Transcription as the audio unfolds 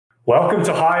Welcome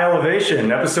to High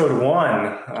Elevation, episode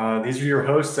 1. These are your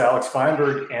hosts, Alex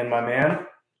Feinberg and my man,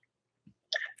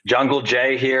 Jungle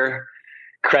J here.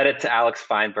 Credit to Alex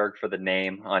Feinberg for the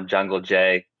name on Jungle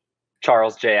J.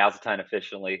 Charles J. Azeltine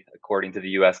officially, according to the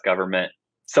U.S. government.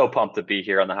 So pumped to be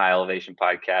here on the High Elevation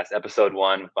podcast, episode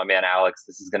 1 with my man Alex.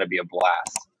 This is going to be a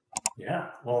blast.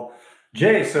 Yeah, well,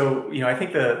 Jay, so, I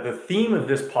think the theme of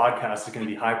this podcast is going to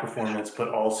be high performance, but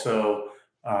also,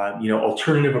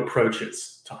 alternative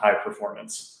approaches to high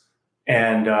performance.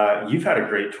 And you've had a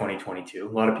great 2022.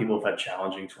 A lot of people have had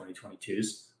challenging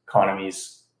 2022s.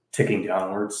 Economies ticking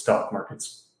downwards, stock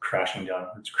markets crashing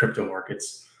downwards, crypto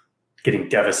markets getting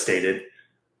devastated.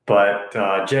 But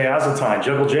Jay Azeltine,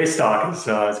 Jungle J stock is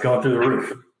going through the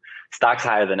roof. Stock's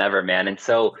higher than ever, man. And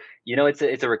so,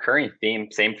 it's a recurring theme.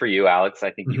 Same for you, Alex.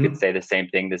 I think you could say the same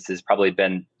thing. This has probably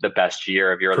been the best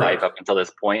year of your life up until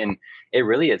this point. And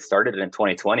it started in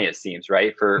 2020, it seems,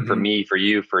 right? For me, for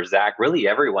you, for Zach, really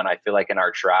everyone I feel like in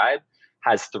our tribe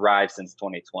has thrived since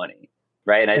 2020,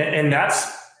 right? And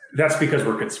that's because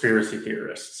we're conspiracy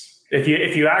theorists.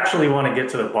 If you actually want to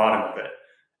get to the bottom of it,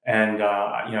 and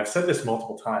I've said this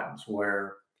multiple times,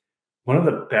 where one of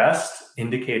the best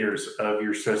indicators of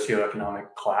your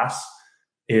socioeconomic class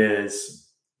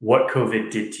is what COVID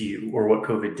did to you or what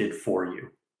COVID did for you.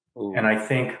 Ooh. And I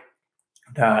think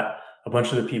that a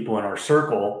bunch of the people in our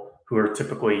circle who are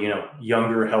typically,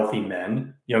 younger, healthy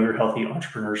men, younger, healthy,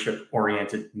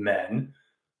 entrepreneurship-oriented men,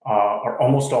 are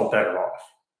almost all better off.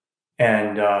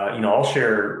 And, I'll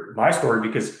share my story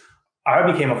because I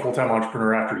became a full-time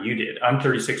entrepreneur after you did. I'm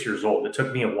 36 years old. It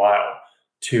took me a while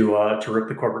to rip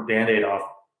the corporate Band-Aid off,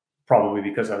 probably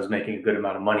because I was making a good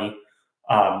amount of money,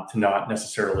 to not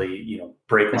necessarily,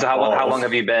 break. And so how long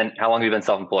have you been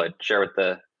self-employed? Share with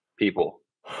the people.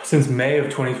 Since May of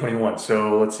 2021.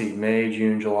 So let's see, May,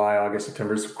 June, July, August,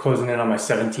 September. It's closing in on my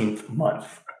 17th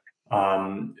month,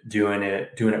 doing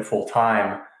it full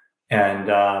time. And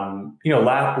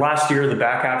last year, the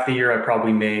back half of the year, I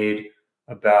probably made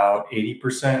about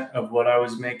 80% of what I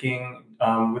was making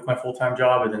with my full-time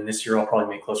job. And then this year I'll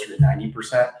probably make closer to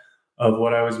 90% of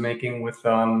what I was making with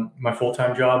my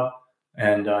full-time job.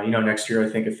 And, next year, I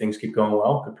think if things keep going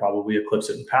well, could probably eclipse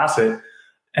it and pass it.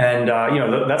 And,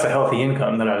 that's a healthy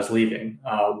income that I was leaving,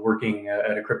 working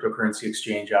at a cryptocurrency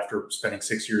exchange after spending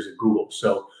 6 years at Google.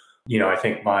 So, I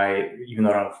think even though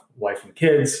I don't have wife and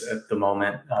kids at the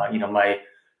moment, my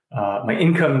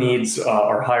income needs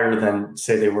are higher than,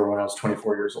 say, they were when I was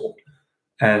 24 years old.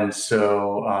 And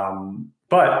so,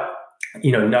 but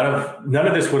none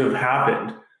of this would have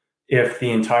happened if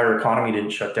the entire economy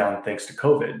didn't shut down thanks to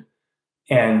COVID.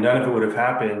 And none of it would have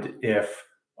happened if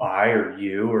I or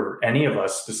you or any of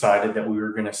us decided that we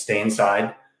were going to stay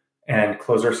inside and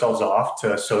close ourselves off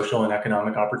to social and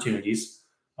economic opportunities,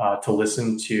 to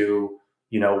listen to,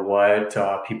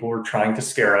 what people were trying to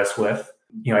scare us with.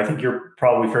 I think you're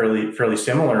probably fairly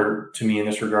similar to me in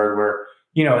this regard, where,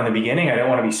 in the beginning, I didn't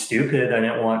want to be stupid. I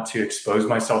didn't want to expose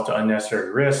myself to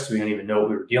unnecessary risks. We didn't even know what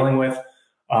we were dealing with.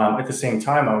 At the same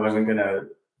time, I wasn't going to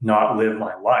not live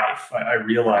my life. I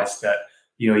realized that,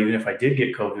 even if I did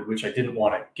get COVID, which I didn't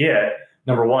want to get,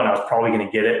 number one, I was probably going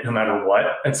to get it no matter what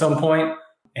at some point.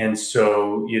 And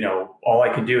so, all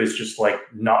I could do is just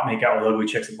not make out with ugly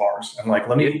chicks at bars. And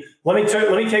let me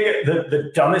take it,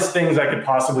 the dumbest things I could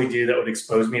possibly do that would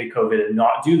expose me to COVID and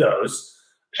not do those.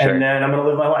 Sure. And then I'm going to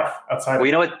live my life outside.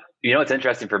 Well, what's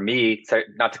interesting for me,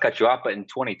 not to cut you off, but in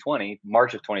 2020,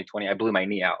 March of 2020, I blew my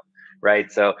knee out.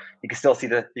 Right. So you can still see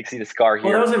the scar here.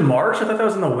 Well, that was in March. I thought that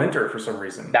was in the winter for some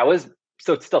reason.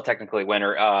 So it's still technically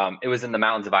winter. It was in the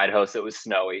mountains of Idaho, so it was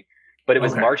snowy, but it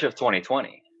was March of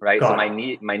 2020. Right. So my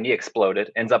knee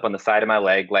exploded, ends up on the side of my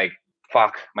leg.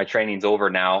 Fuck, my training's over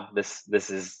now. This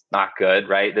is not good.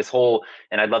 Right.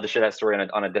 And I'd love to share that story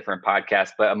on a different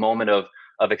podcast, but a moment of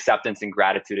acceptance and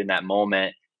gratitude in that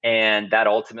moment. And that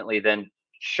ultimately then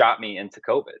shot me into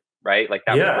COVID. Right. Was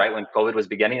right when COVID was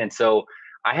beginning. And so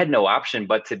I had no option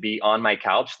but to be on my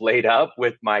couch, laid up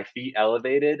with my feet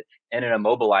elevated and an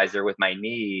immobilizer with my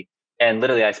knee. And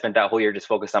literally I spent that whole year just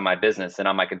focused on my business and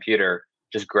on my computer,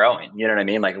 just growing. You know what I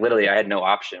mean? Literally I had no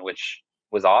option, which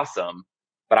was awesome,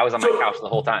 but I was on my couch the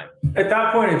whole time. At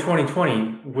that point in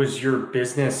 2020, was your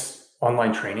business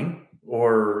online training,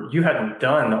 or you hadn't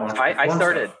done the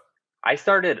entrepreneur I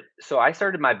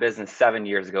started my business 7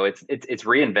 years ago. It's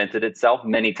reinvented itself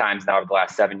many times now over the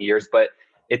last 7 years, but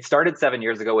it started 7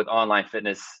 years ago with online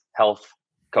fitness health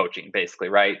coaching, basically,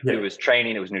 right? Yeah. It was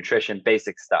training, it was nutrition,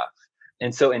 basic stuff.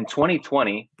 And so in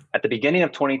 2020, at the beginning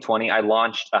of 2020, I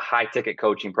launched a high ticket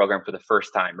coaching program for the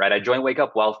first time, right? I joined Wake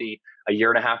Up Wealthy a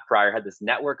year and a half prior, had this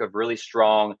network of really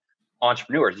strong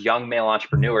entrepreneurs, young male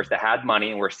entrepreneurs that had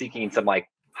money and were seeking some like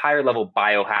higher level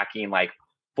biohacking, like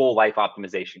full life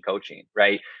optimization coaching,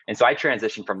 right? And so I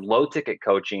transitioned from low ticket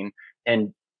coaching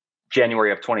in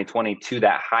January of 2020 to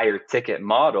that higher ticket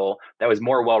model that was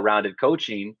more well-rounded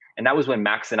coaching. And that was when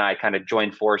Max and I kind of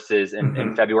joined forces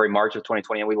in February, March of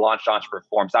 2020, and we launched Entrepreneur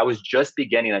Forum. So I was just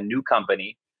beginning a new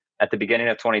company at the beginning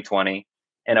of 2020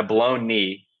 and a blown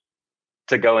knee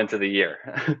to go into the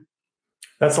year.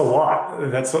 That's a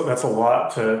lot. That's a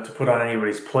lot to put on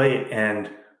anybody's plate. And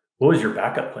what was your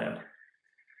backup plan?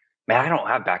 Man, I don't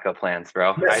have backup plans,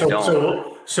 bro. Yeah, I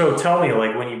don't. So tell me,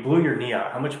 like when you blew your knee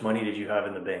out, how much money did you have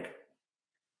in the bank?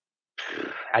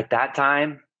 At that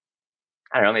time,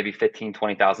 I don't know, maybe $15,000,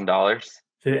 $20,000.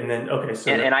 And then okay, so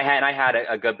and I had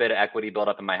a good bit of equity built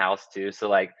up in my house too. So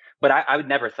like, but I would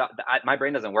never thought my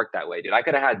brain doesn't work that way, dude. I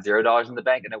could have had $0 in the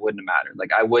bank and it wouldn't have mattered. Like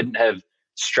I wouldn't have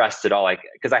stressed at all. Like,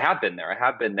 cause I have been there. I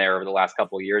have been there over the last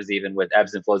couple of years, even with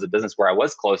ebbs and flows of business where I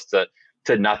was close to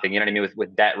nothing, you know what I mean?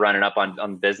 With debt running up on the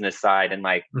business side. And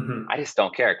like, I just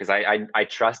don't care. Cause I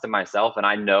trust in myself and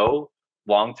I know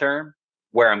long-term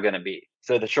where I'm going to be.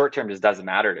 So the short term just doesn't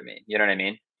matter to me. You know what I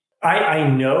mean? I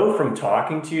know from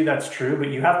talking to you that's true, but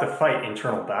you have to fight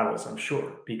internal battles, I'm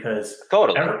sure, because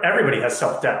Totally. everybody has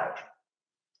self-doubt,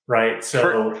 right?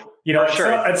 So,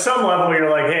 sure. At some level, you're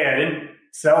like, hey, I didn't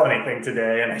sell anything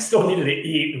today and I still needed to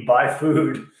eat and buy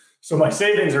food. So my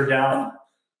savings are down.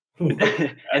 And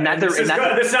this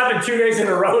happened 2 days in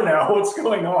a row now. What's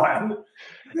going on?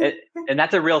 And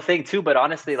that's a real thing too. But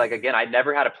honestly, like, again, I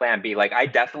never had a plan B. Like I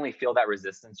definitely feel that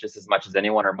resistance just as much as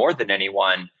anyone or more than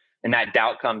anyone. And that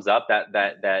doubt comes up that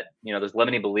those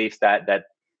limiting beliefs, that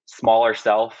smaller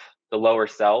self, the lower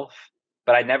self.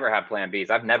 But I never had plan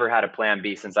Bs. I've never had a plan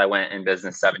B since I went in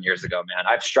business 7 years ago, man.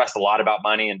 I've stressed a lot about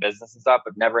money and business and stuff,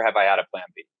 but never have I had a plan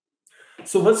B.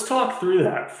 So let's talk through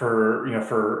that for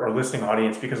our listening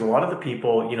audience, because a lot of the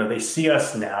people, they see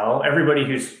us now. Everybody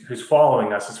who's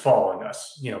following us is following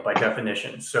us, by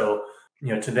definition. So,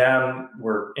 to them,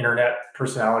 we're internet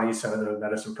personalities. Some of them have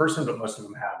met us in person, but most of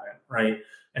them haven't, right?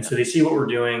 And so they see what we're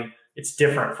doing. It's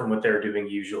different from what they're doing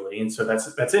usually, and so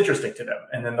that's interesting to them.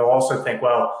 And then they'll also think,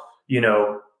 well,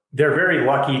 they're very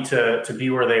lucky to be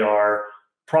where they are.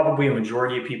 Probably a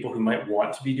majority of people who might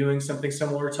want to be doing something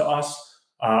similar to us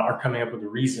are coming up with the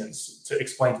reasons to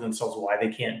explain to themselves why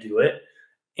they can't do it.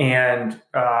 And,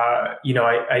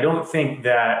 I don't think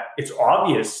that it's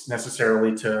obvious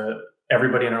necessarily to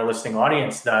everybody in our listening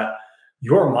audience that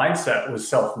your mindset was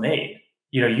self-made.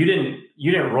 You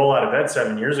didn't roll out of bed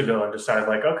 7 years ago and decide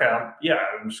like, okay,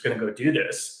 I'm just going to go do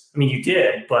this. I mean, you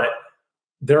did, but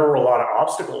there were a lot of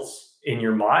obstacles in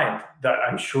your mind that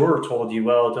I'm sure told you,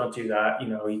 well, don't do that.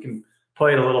 You can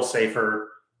play it a little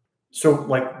safer. So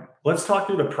like, let's talk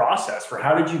through the process for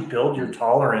how did you build your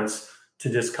tolerance to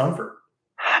discomfort?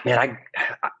 Man, I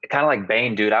kind of like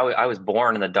Bane, dude. I was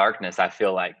born in the darkness. I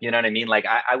feel like, you know what I mean? Like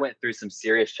I went through some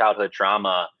serious childhood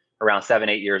trauma around 7,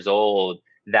 8 years old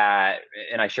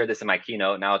and I shared this in my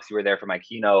keynote, and Alex, you were there for my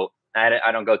keynote.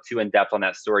 I don't go too in depth on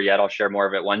that story yet. I'll share more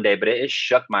of it one day, but it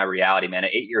shook my reality, man.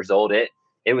 At 8 years old, it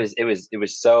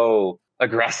was so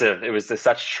aggressive. It was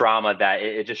such trauma that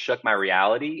it just shook my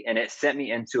reality, and it sent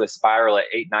me into a spiral at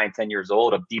 8, 9, 10 years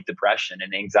old of deep depression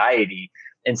and anxiety.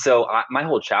 And so my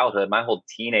whole childhood, my whole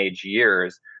teenage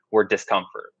years were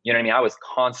discomfort. You know what I mean? I was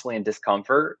constantly in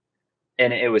discomfort,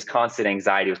 and it was constant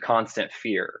anxiety. It was constant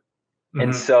fear. Mm-hmm.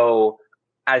 And so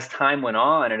as time went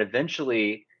on, and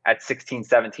eventually at 16,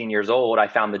 17 years old, I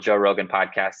found the Joe Rogan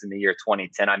podcast in the year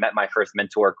 2010. I met my first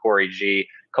mentor, Corey G,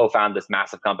 co-founded this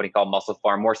massive company called Muscle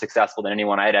Farm, more successful than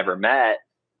anyone I had ever met.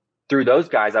 Through those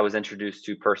guys, I was introduced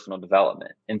to personal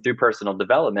development. And through personal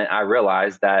development, I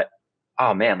realized that,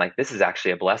 oh man, like this is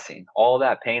actually a blessing. All of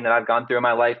that pain that I've gone through in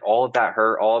my life, all of that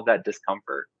hurt, all of that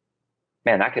discomfort,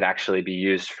 man, that could actually be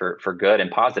used for good and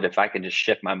positive if I can just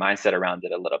shift my mindset around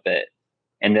it a little bit.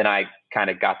 And then I kind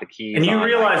of got the keys. And you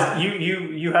realized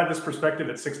you had this perspective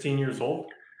at 16 years old?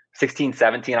 16,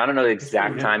 17. I don't know the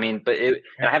exact timing, but and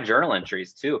I have journal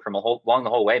entries too from along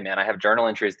the whole way, man. I have journal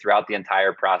entries throughout the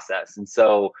entire process. And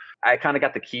so I kind of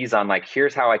got the keys on like,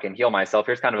 here's how I can heal myself.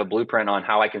 Here's kind of a blueprint on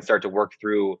how I can start to work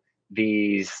through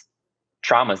these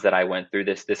traumas that I went through,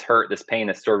 this hurt, this pain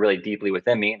that's stored really deeply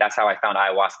within me. That's how I found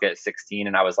ayahuasca at 16.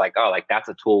 And I was like, oh, like that's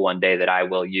a tool one day that I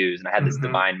will use. And I had this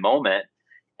divine moment.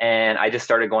 And I just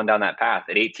started going down that path.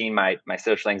 At 18, my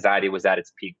social anxiety was at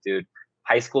its peak, dude.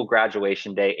 High school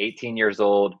graduation day, 18 years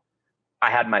old. I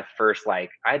had my first, I'd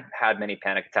had many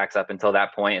panic attacks up until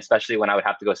that point, especially when I would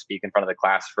have to go speak in front of the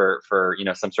class for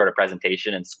some sort of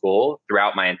presentation in school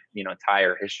throughout my,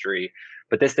 entire history.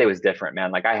 But this day was different,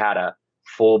 man. Like I had a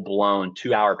full blown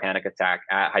 2 hour panic attack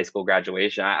at high school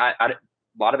graduation. A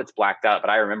lot of it's blacked out, but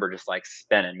I remember just like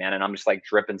spinning, man. And I'm just like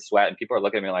dripping sweat and people are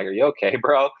looking at me like, are you okay,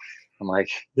 bro? I'm like,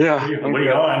 yeah, I'm what are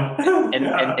you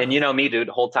on? and you know me, dude,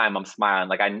 the whole time I'm smiling.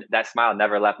 Like that smile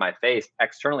never left my face.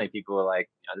 Externally, people were like,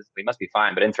 we must be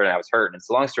fine. But internally I was hurting. And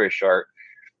so long story short,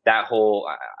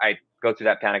 I go through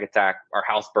that panic attack. Our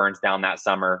house burns down that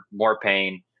summer, more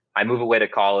pain. I move away to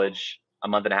college a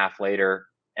month and a half later,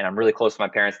 and I'm really close to my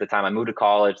parents at the time. I moved to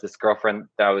college. This girlfriend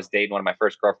that I was dating, one of my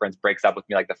first girlfriends, breaks up with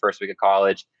me like the first week of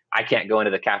college. I can't go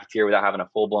into the cafeteria without having a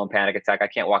full-blown panic attack. I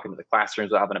can't walk into the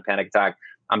classrooms without having a panic attack.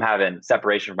 I'm having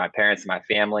separation from my parents and my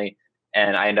family.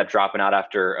 And I ended up dropping out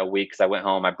after a week because I went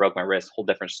home. I broke my wrist, whole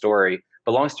different story.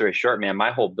 But long story short, man,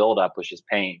 my whole buildup was just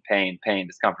pain,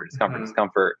 discomfort,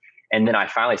 discomfort. And then I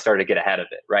finally started to get ahead of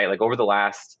it, right? Like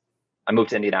I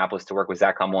moved to Indianapolis to work with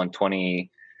Zach Hummel in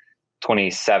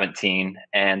 2017.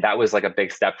 And that was like a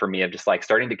big step for me of just like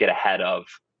starting to get ahead of,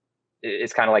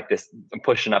 it's kind of like this, I'm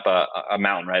pushing up a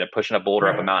mountain, right? I'm pushing a boulder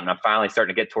up a mountain. I'm finally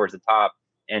starting to get towards the top.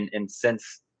 And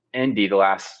since Indy, the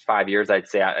last 5 years, I'd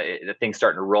say the thing's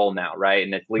starting to roll now, right?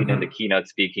 And it's leading into keynote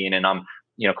speaking, and I'm,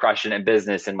 crushing in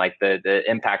business, and like the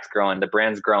impact's growing, the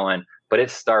brand's growing. But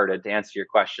it started, to answer your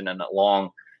question in a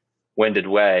long-winded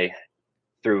way,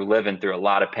 through living through a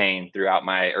lot of pain throughout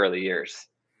my early years.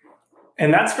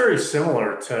 And that's very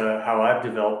similar to how I've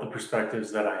developed the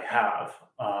perspectives that I have,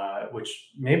 which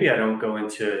maybe I don't go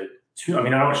into too. I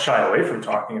mean, I don't shy away from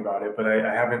talking about it, but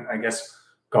I haven't, I guess,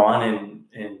 gone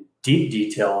in deep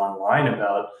detail online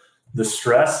about the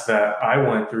stress that I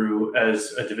went through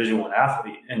as a Division I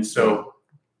athlete. And so,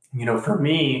 for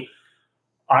me,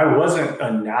 I wasn't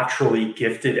a naturally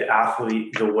gifted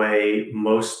athlete the way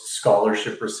most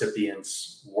scholarship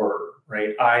recipients were,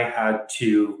 right? I had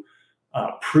to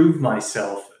prove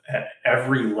myself at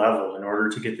every level in order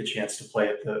to get the chance to play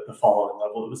at the following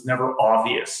level. It was never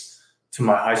obvious to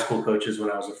my high school coaches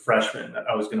when I was a freshman that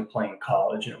I was going to play in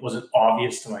college. And it wasn't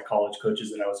obvious to my college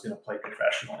coaches that I was going to play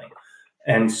professionally.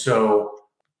 And so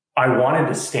I wanted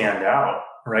to stand out,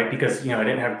 right? Because, I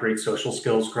didn't have great social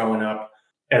skills growing up.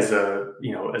 As a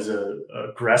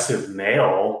aggressive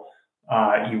male,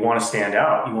 you want to stand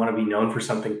out. You want to be known for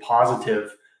something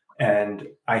positive. And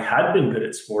I had been good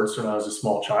at sports when I was a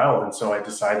small child. And so I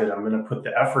decided I'm going to put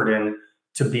the effort in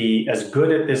to be as good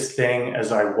at this thing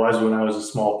as I was when I was a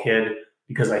small kid,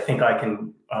 because I think I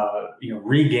can,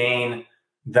 regain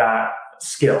that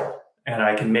skill and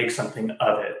I can make something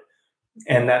of it.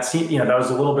 And that seemed, that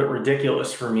was a little bit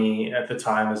ridiculous for me at the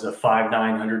time as a 5'9",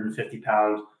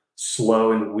 150-pound,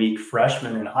 slow and weak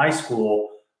freshman in high school.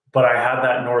 But I had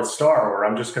that North Star where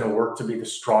I'm just going to work to be the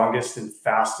strongest and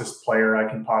fastest player I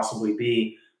can possibly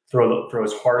be, throw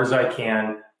as hard as I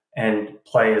can, and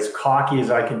play as cocky as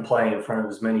I can play in front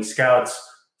of as many scouts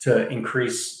to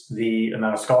increase the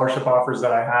amount of scholarship offers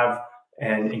that I have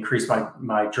and increase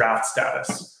my draft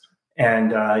status.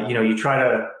 And, you try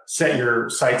to set your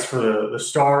sights for the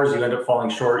stars. You end up falling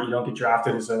short. You don't get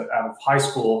drafted out of high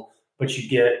school, but you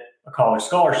get a college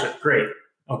scholarship. Great.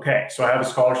 Okay. So I have a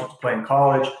scholarship to play in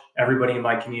college. Everybody in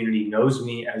my community knows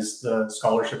me as the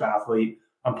scholarship athlete.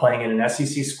 I'm playing in an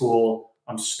SEC school.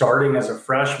 I'm starting as a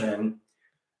freshman.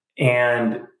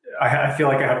 And I feel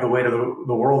like I have the weight of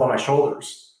the world on my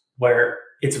shoulders, where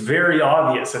it's very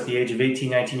obvious at the age of 18,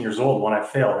 19 years old when I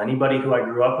failed. Anybody who I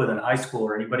grew up with in high school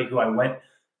or anybody who I went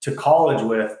to college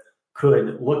with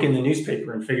could look in the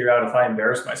newspaper and figure out if I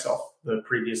embarrassed myself the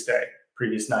previous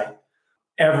night.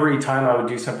 Every time I would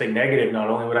do something negative, not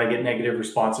only would I get negative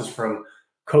responses from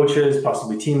coaches,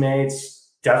 possibly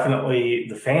teammates, definitely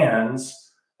the fans.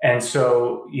 And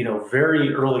so,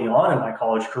 very early on in my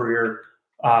college career,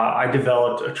 I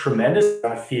developed a tremendous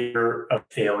fear of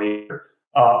failure.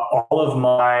 All of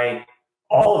my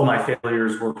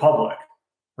failures were public,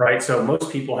 right? So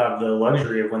most people have the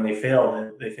luxury of when they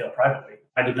fail privately.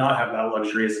 I did not have that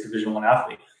luxury as a Division I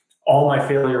athlete. All my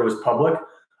failure was public.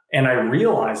 And I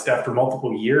realized after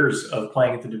multiple years of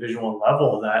playing at the Division I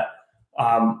level that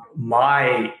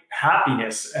my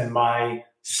happiness and my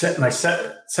sense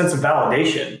of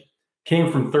validation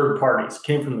came from third parties,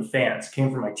 came from the fans,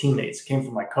 came from my teammates, came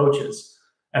from my coaches.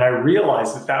 And I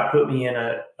realized that put me in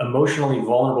an emotionally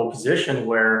vulnerable position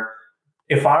where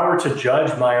if I were to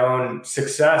judge my own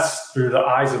success through the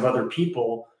eyes of other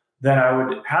people, then I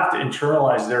would have to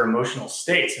internalize their emotional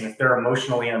states. And if they're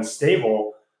emotionally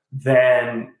unstable,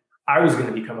 then I was going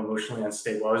to become emotionally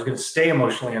unstable. I was going to stay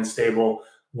emotionally unstable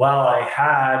while I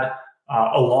had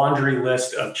a laundry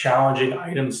list of challenging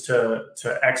items to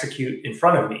execute in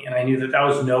front of me. And I knew that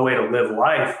was no way to live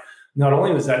life. Not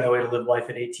only was that no way to live life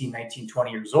at 18, 19,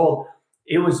 20 years old,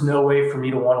 it was no way for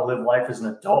me to want to live life as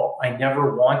an adult. I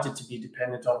never wanted to be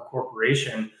dependent on a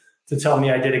corporation to tell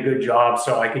me I did a good job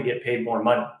so I could get paid more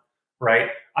money, right?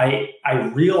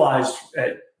 I realized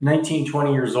at 19,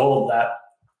 20 years old that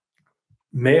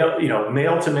male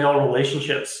to male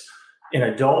relationships in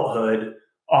adulthood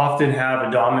often have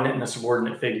a dominant and a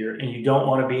subordinate figure, and you don't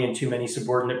want to be in too many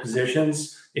subordinate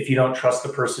positions if you don't trust the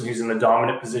person who's in the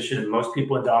dominant position. And most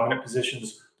people in dominant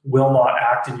positions will not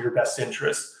act in your best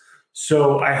interest.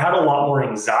 So I had a lot more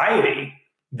anxiety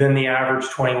than the average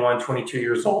 21, 22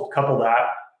 years old. Couple that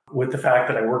with the fact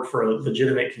that I worked for a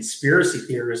legitimate conspiracy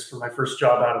theorist for my first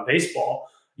job out of baseball.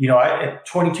 At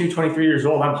 22, 23 years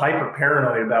old, I'm hyper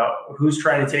paranoid about who's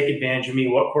trying to take advantage of me,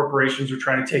 what corporations are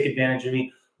trying to take advantage of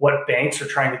me, what banks are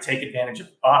trying to take advantage of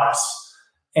us.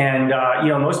 And,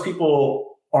 most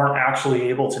people aren't actually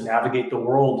able to navigate the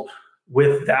world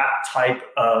with that type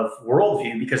of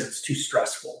worldview because it's too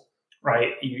stressful,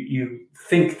 right? You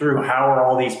think through, how are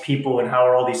all these people and how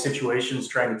are all these situations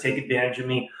trying to take advantage of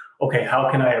me? Okay, how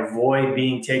can I avoid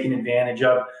being taken advantage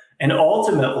of? And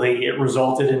ultimately, it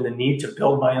resulted in the need to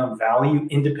build my own value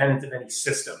independent of any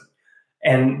system.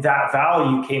 And that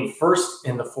value came first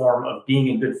in the form of being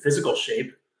in good physical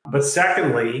shape, but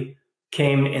secondly,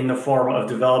 came in the form of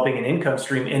developing an income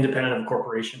stream independent of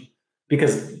corporation.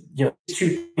 Because these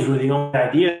two things were the only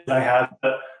ideas I had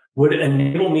that would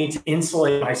enable me to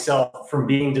insulate myself from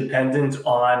being dependent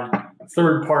on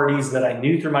third parties that I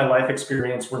knew through my life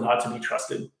experience were not to be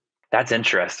trusted. That's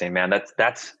interesting, man.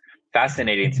 That's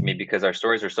fascinating to me because our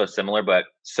stories are so similar, but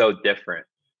so different.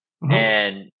 Mm-hmm.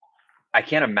 And I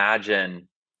can't imagine,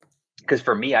 because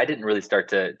for me, I didn't really start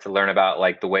to learn about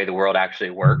like the way the world actually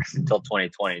works until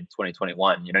 2020,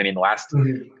 2021, you know what I mean? The last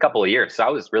couple of years. So I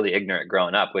was really ignorant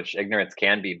growing up, which ignorance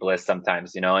can be bliss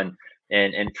sometimes,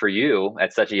 and for you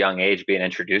at such a young age, being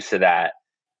introduced to that,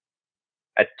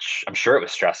 I'm sure it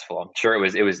was stressful. I'm sure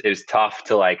it was tough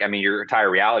to your entire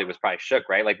reality was probably shook,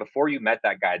 right? Like before you met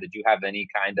that guy, did you have any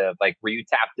kind of were you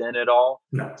tapped in at all?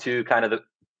 No. To kind of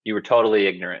you were totally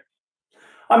ignorant?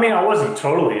 I mean, I wasn't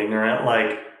totally ignorant.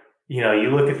 You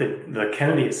look at the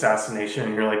Kennedy assassination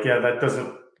and you're like, yeah,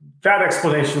 that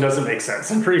explanation doesn't make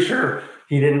sense. I'm pretty sure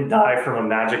he didn't die from a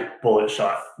magic bullet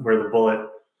shot where the bullet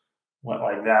went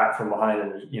like that from behind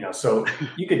him, so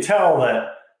you could tell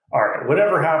that, all right,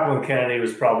 whatever happened with Kennedy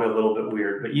was probably a little bit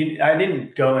weird, but I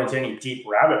didn't go into any deep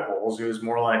rabbit holes. It was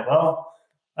more like, well,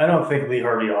 I don't think Lee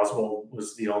Harvey Oswald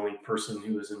was the only person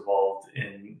who was involved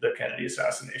in the Kennedy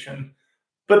assassination.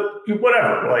 But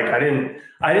whatever, I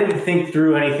didn't think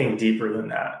through anything deeper than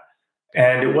that.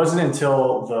 And it wasn't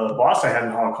until the boss I had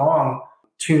in Hong Kong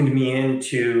tuned me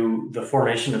into the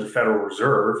formation of the Federal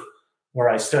Reserve, where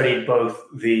I studied both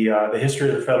the history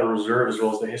of the Federal Reserve as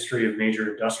well as the history of major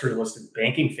industrialist and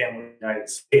banking family in the United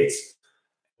States.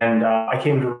 And I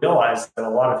came to realize that a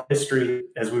lot of history,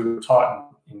 as we were taught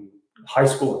in high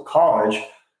school and college,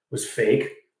 was fake,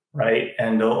 right?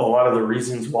 And a lot of the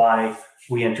reasons why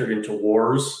we entered into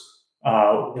wars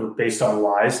were based on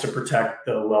lies to protect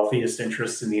the wealthiest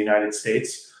interests in the United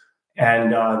States.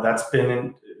 And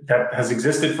that has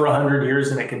existed for 100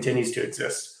 years and it continues to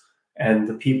exist. And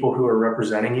the people who are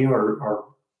representing you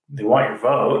they want your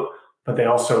vote, but they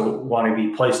also want to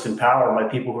be placed in power by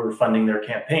people who are funding their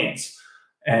campaigns.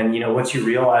 And, once you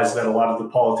realize that a lot of the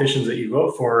politicians that you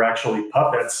vote for are actually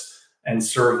puppets and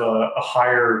serve a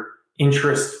higher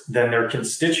interest than their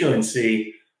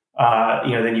constituency,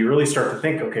 then you really start to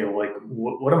think, okay, well,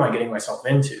 what am I getting myself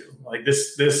into?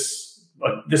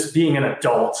 This being an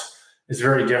adult is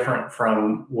very different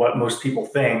from what most people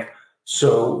think.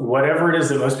 So whatever it is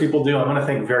that most people do, I'm going to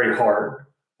think very hard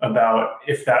about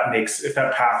if that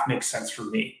path makes sense for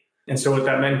me. And so what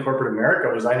that meant in corporate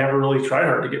America was I never really tried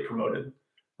hard to get promoted,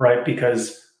 right?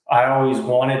 Because I always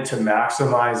wanted to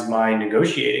maximize my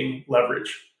negotiating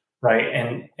leverage, right?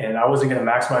 And I wasn't going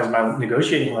to maximize my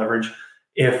negotiating leverage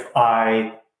if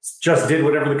I just did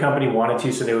whatever the company wanted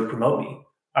to so they would promote me.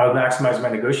 I would maximize my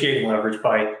negotiating leverage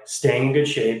by staying in good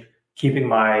shape, keeping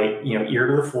my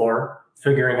ear to the floor,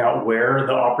 figuring out where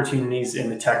the opportunities in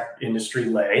the tech industry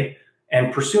lay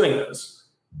and pursuing those.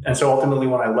 And so ultimately,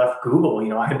 when I left Google,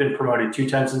 I had been promoted 2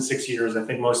 times in 6 years. I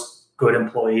think most good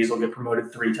employees will get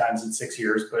promoted 3 times in 6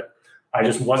 years, but I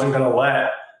just wasn't going to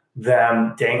let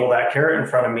them dangle that carrot in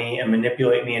front of me and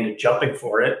manipulate me into jumping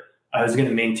for it. I was going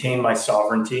to maintain my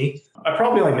sovereignty. I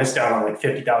probably only missed out on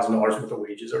 $50,000 worth of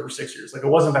wages over 6 years. It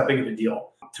wasn't that big of a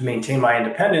deal to maintain my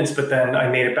independence, but then I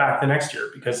made it back the next year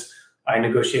because I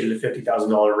negotiated a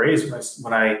 $50,000 raise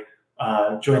when I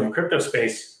joined the crypto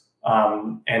space,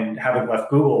 and having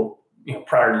left Google,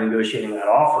 prior to negotiating that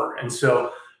offer. And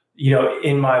so,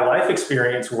 in my life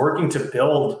experience, working to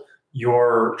build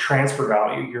your transfer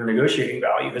value, your negotiating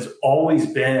value has always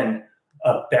been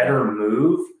a better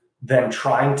move than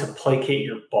trying to placate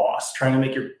your boss, trying to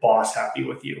make your boss happy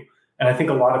with you. And I think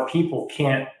a lot of people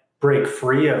can't break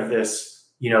free of this,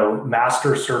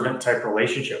 master servant type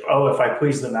relationship. Oh, if I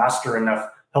please the master enough,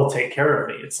 he'll take care of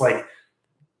me. It's like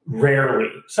rarely.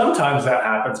 Sometimes that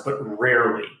happens, but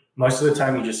rarely. Most of the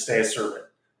time you just stay a servant.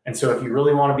 And so if you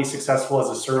really want to be successful as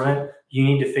a servant, you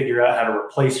need to figure out how to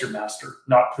replace your master,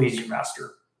 not please your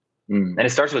master. And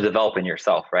it starts with developing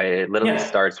yourself, right? It literally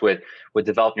starts with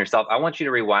developing yourself. I want you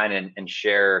to rewind and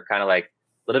share kind of like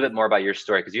a little bit more about your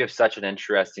story, because you have such an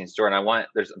interesting story. And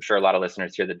I'm sure a lot of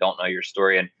listeners here that don't know your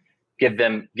story, and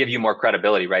give you more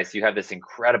credibility, right? So you have this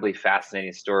incredibly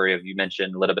fascinating story you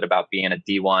mentioned a little bit about being a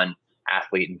D1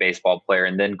 athlete and baseball player,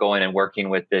 and then going and working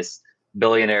with this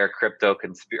billionaire crypto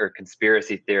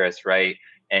conspiracy theorist, right?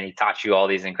 And he taught you all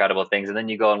these incredible things. And then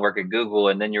you go and work at Google,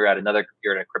 and then you're at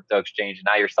a crypto exchange, and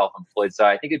now you're self-employed. So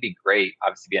I think it'd be great,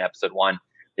 obviously being episode 1,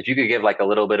 if you could give like a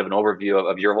little bit of an overview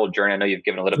of your whole journey. I know you've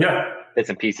given a little bit of bits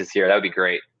and pieces here. That would be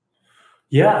great.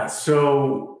 Yeah.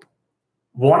 So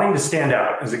wanting to stand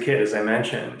out as a kid, as I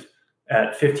mentioned,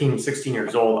 at 15, 16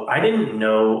 years old, I didn't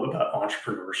know about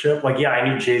entrepreneurship. Like, I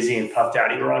knew Jay-Z and Puff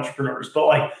Daddy were entrepreneurs, but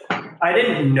like, I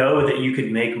didn't know that you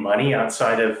could make money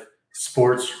outside of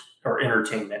sports or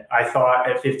entertainment. I thought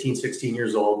at 15, 16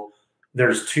 years old,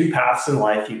 there's two paths in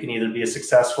life. You can either be a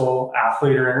successful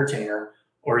athlete or entertainer,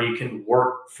 or you can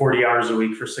work 40 hours a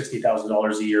week for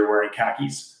 $60,000 a year wearing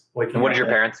khakis. And what did your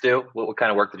parents do? What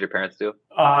kind of work did your parents do?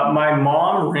 My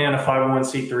mom ran a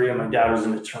 501c3 and my dad was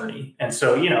an attorney. And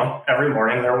so, every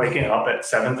morning they're waking up at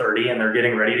 7:30 and they're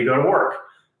getting ready to go to work.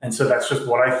 And so that's just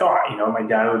what I thought. My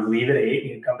dad would leave at 8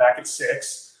 and he'd come back at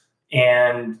 6.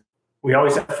 And we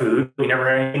always had food. We never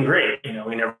had anything great.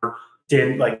 We never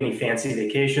did like any fancy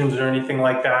vacations or anything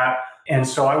like that. And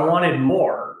so I wanted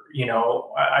more.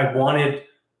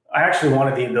 I actually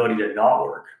wanted the ability to not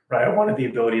work, right? I wanted the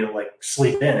ability to like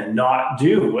sleep in and not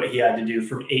do what he had to do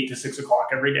from 8 to 6 o'clock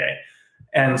every day.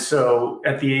 And so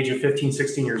at the age of 15,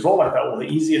 16 years old, I thought, well, the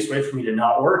easiest way for me to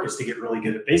not work is to get really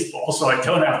good at baseball. So I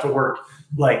don't have to work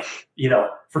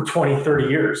for 20, 30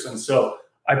 years. And so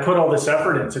I put all this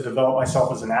effort in to develop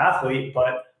myself as an athlete,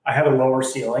 but I had a lower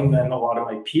ceiling than a lot of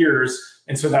my peers.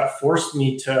 And so that forced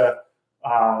me to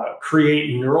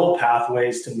create neural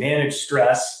pathways to manage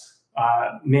stress,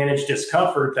 manage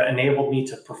discomfort that enabled me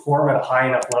to perform at a high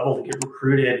enough level to get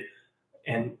recruited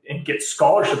and get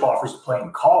scholarship offers to play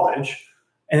in college.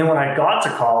 And then when I got to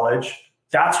college,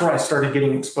 that's where I started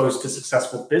getting exposed to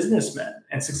successful businessmen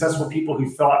and successful people who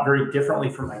thought very differently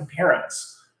from my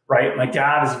parents, right? My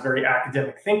dad is a very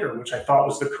academic thinker, which I thought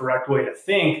was the correct way to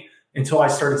think, until I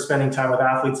started spending time with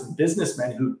athletes and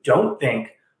businessmen who don't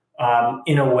think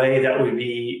in a way that would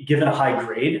be given a high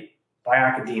grade by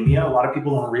academia. A lot of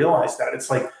people don't realize that. It's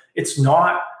like, it's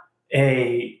not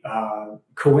a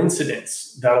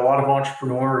coincidence that a lot of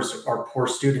entrepreneurs are poor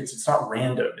students. It's not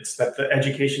random. It's that the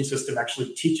education system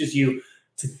actually teaches you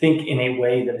to think in a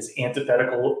way that is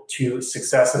antithetical to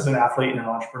success as an athlete and an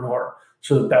entrepreneur.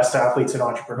 So the best athletes and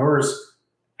entrepreneurs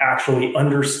actually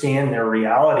understand their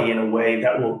reality in a way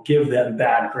that will give them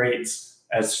bad grades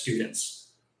as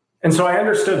students. And so I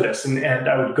understood this, and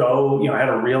I would go, I had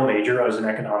a real major. I was an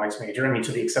economics major. I mean,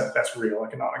 to the extent that's real,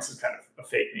 economics is kind of a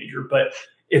fake major, but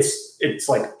it's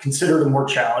like considered a more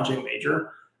challenging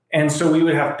major. And so we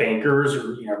would have bankers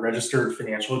or, registered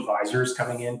financial advisors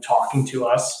coming in, talking to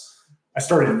us. I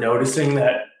started noticing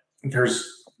that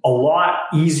there's a lot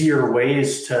easier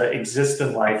ways to exist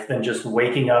in life than just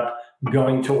waking up,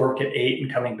 going to work at 8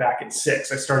 and coming back at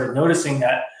 6. I started noticing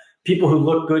that people who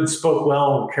look good, spoke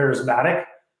well, and were charismatic,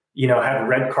 had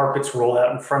red carpets rolled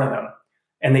out in front of them,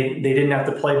 and they didn't have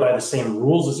to play by the same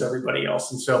rules as everybody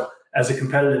else. And so as a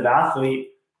competitive athlete,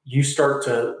 you start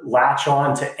to latch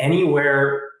on to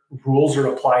anywhere rules are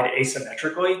applied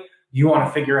asymmetrically. You want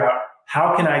to figure out,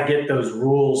 how can I get those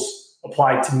rules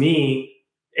applied to me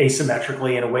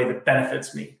asymmetrically in a way that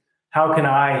benefits me? How can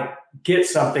I get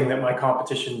something that my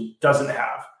competition doesn't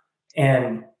have?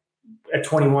 And at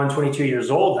 21, 22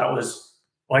 years old, that was,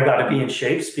 I got to be in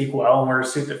shape, speak well, and wear a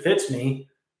suit that fits me,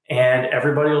 and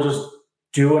everybody will just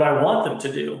do what I want them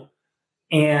to do.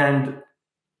 And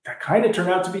that kind of turned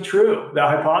out to be true. The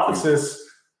hypothesis,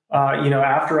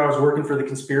 after I was working for the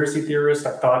conspiracy theorist,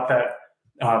 I thought that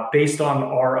based on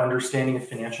our understanding of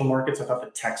financial markets, I thought the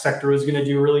tech sector was going to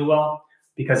do really well,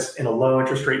 because in a low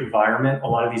interest rate environment, a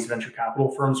lot of these venture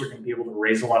capital firms are going to be able to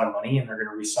raise a lot of money, and they're going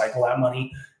to recycle that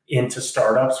money into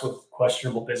startups with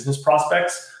questionable business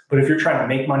prospects. But if you're trying to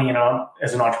make money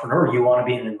as an entrepreneur, you want to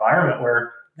be in an environment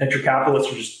where venture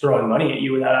capitalists are just throwing money at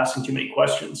you without asking too many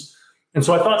questions. And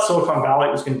so I thought Silicon Valley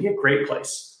was going to be a great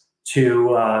place to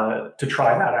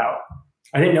try that out.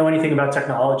 I didn't know anything about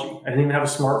technology. I didn't even have a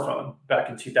smartphone back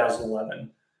in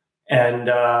 2011. And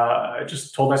I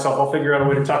just told myself, I'll figure out a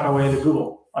way to talk my way into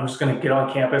Google. I'm just going to get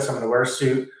on campus. I'm going to wear a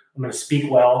suit. I'm going to speak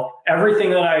well. Everything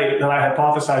that I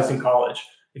hypothesized in college.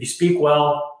 If you speak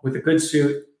well with a good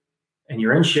suit and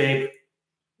you're in shape,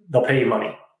 they'll pay you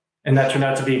money. And that turned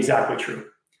out to be exactly true.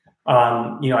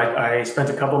 I spent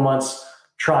a couple months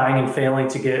trying and failing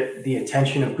to get the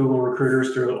attention of Google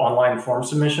recruiters through online form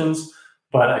submissions,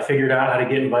 but I figured out how to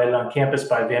get invited on campus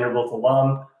by a Vanderbilt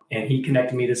alum, and he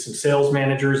connected me to some sales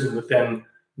managers, and within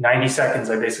 90 seconds,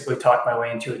 I basically talked my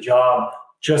way into a job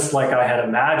just like I had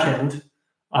imagined.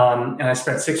 And I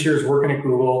spent 6 years working at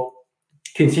Google,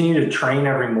 continued to train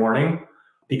every morning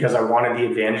because I wanted the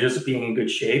advantages of being in good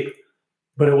shape.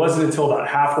 But it wasn't until about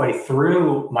halfway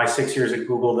through my 6 years at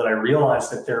Google that I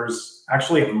realized that there was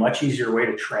actually a much easier way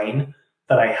to train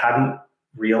that I hadn't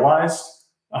realized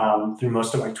through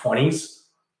most of my 20s.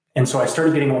 And so I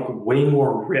started getting like way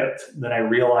more ripped than I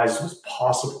realized was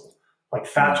possible. Like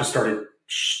fat just started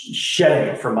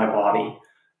shedding from my body,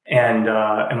 and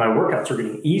my workouts were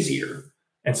getting easier.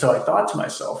 And so I thought to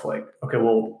myself, like, okay,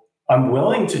 well, I'm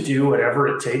willing to do whatever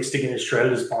it takes to get as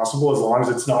shredded as possible, as long as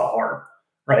it's not hard.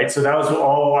 Right. So that was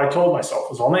all I told myself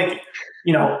was I'll make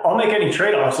any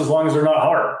trade-offs as long as they're not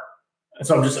hard. And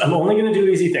so I'm only going to do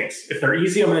easy things. If they're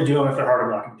easy, I'm going to do them. If they're hard, I'm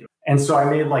not going to do them. And so I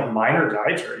made like minor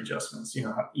dietary adjustments,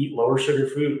 eat lower sugar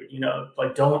food,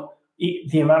 like don't eat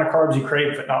the amount of carbs you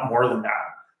crave, but not more than that.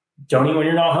 Don't eat when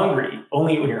you're not hungry.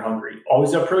 Only eat when you're hungry.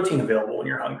 Always have protein available when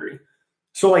you're hungry.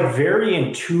 So like very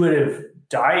intuitive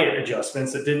diet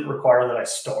adjustments that didn't require that I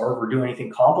starve or do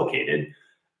anything complicated.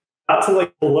 Up to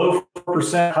like below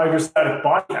 4% hydrostatic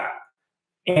body fat.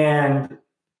 And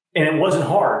it wasn't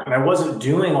hard. And I wasn't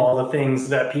doing all the things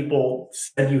that people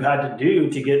said you had to do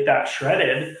to get that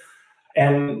shredded.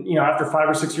 And, after 5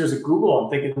 or 6 years at Google, I'm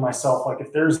thinking to myself, like,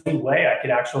 if there's any way I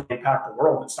could actually impact the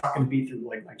world, it's not going to be through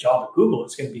like my job at Google.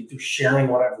 It's going to be through sharing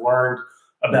what I've learned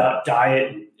about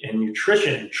diet and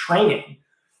nutrition and training.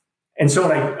 And so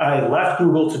when I left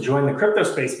Google to join the crypto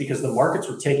space because the markets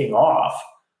were taking off,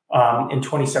 in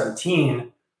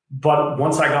 2017. But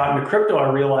once I got into crypto, I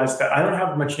realized that I don't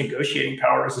have much negotiating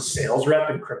power as a sales rep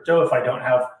in crypto if I don't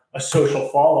have a social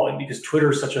following, because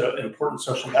Twitter is such an important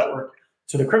social network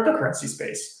to the cryptocurrency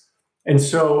space. And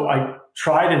so I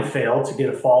tried and failed to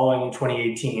get a following in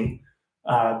 2018,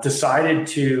 decided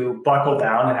to buckle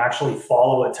down and actually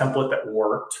follow a template that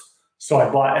worked. So I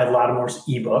bought Ed Lattimore's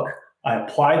ebook. I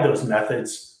applied those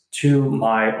methods to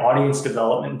my audience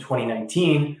development in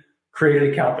 2019, created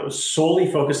an account that was solely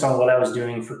focused on what I was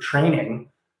doing for training.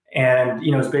 And,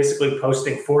 it was basically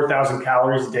posting 4,000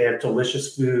 calories a day of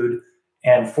delicious food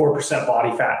and 4%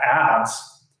 body fat abs.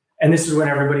 And this is when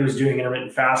everybody was doing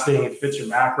intermittent fasting. It fits your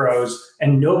macros.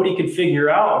 And nobody could figure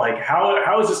out, like,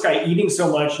 how is this guy eating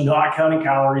so much, not counting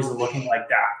calories and looking like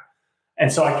that?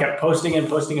 And so I kept posting and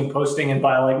posting and posting. And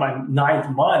by like my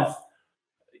 9th month,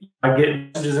 I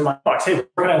get messages in my box. Hey,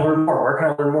 where can I learn more? Where can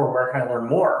I learn more? Where can I learn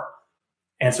more?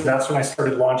 And so that's when I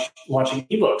started launching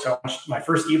ebooks. I launched my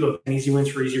first ebook, 10 Easy Wins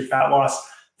for Easier Fat Loss,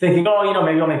 thinking, maybe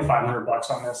I'll make $500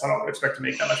 on this. I don't expect to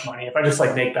make that much money. If I just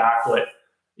like make back what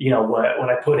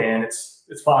I put in, it's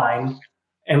fine.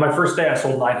 And my first day I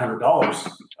sold $900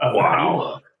 of that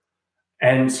ebook.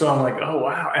 And so I'm like, oh,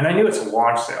 wow. And I knew it's a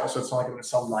launch sale, so it's not like I'm going to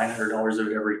sell $900 of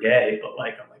it every day. But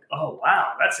like, I'm like, oh,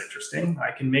 wow, that's interesting.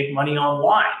 I can make money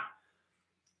online.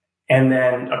 And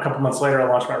then a couple months later, I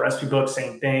launched my recipe book,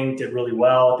 same thing, did really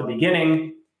well at the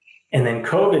beginning. And then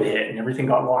COVID hit and everything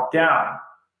got locked down.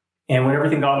 And when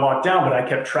everything got locked down, but I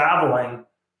kept traveling,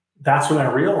 that's when I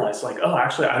realized, like, oh,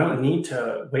 actually, I don't need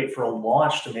to wait for a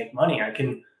launch to make money. I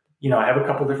can, I have a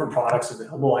couple different products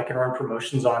available. I can run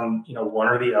promotions on, one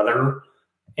or the other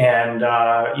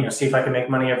and, see if I can make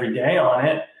money every day on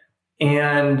it.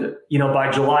 And,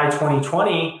 by July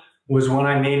 2020, was when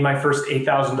I made my first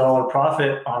 $8,000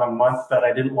 profit on a month that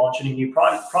I didn't launch any new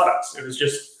products. It was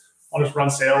just, I'll just run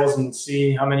sales and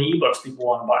see how many ebooks people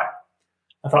want to buy.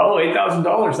 I thought, oh,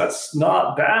 $8,000, that's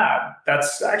not bad.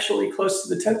 That's actually close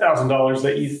to the $10,000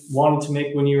 that you wanted to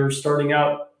make when you were starting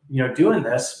out, doing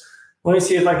this. Let me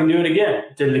see if I can do it again.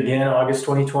 Did it again, August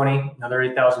 2020, another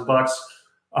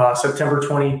 $8,000. September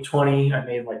 2020, I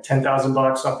made like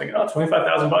 $10,000. So I'm thinking, oh,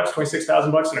 $25,000,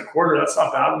 $26,000 in a quarter. That's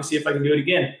not bad. Let me see if I can do it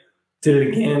again. Did it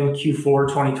again, Q4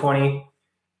 2020.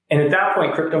 And at that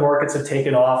point, crypto markets had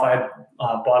taken off. I had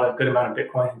bought a good amount of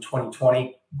Bitcoin in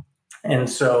 2020. And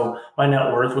so my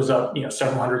net worth was up,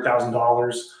 several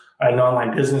 $100,000. I had an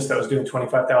online business that was doing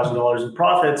 $25,000 in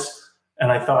profits.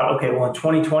 And I thought, okay, well, in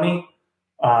 2020,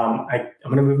 I'm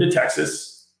going to move to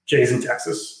Texas. Jay's in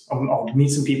Texas. I'll meet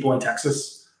some people in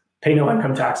Texas, pay no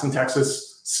income tax in Texas.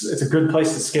 It's a good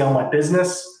place to scale my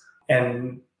business.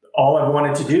 And all I've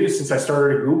wanted to do since I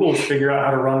started at Google is figure out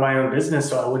how to run my own business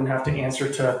so I wouldn't have to answer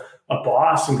to a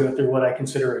boss and go through what I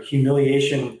consider a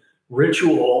humiliation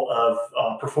ritual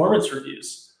of performance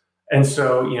reviews. And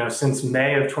so, since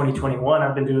May of 2021,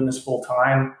 I've been doing this full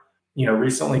time.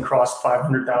 Recently crossed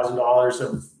 $500,000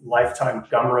 of lifetime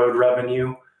Gumroad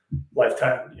revenue.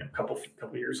 Lifetime, a couple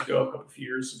few years ago.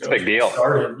 It's a big deal.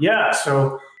 Started, yeah.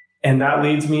 So, and that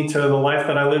leads me to the life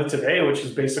that I live today, which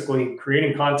is basically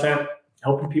creating content,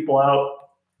 helping people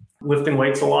out, lifting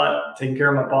weights a lot, taking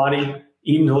care of my body,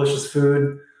 eating delicious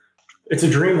food. It's a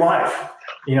dream life.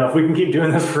 If we can keep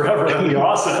doing this forever, that'd be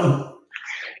awesome.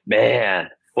 Man,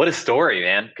 what a story,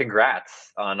 man.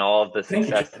 Congrats on all of the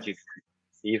success that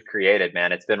you've created,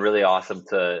 man. It's been really awesome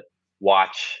to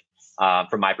watch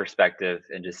from my perspective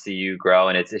and just see you grow.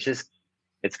 And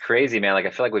it's crazy, man. Like,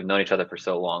 I feel like we've known each other for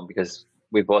so long because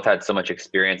we both had so much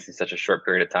experience in such a short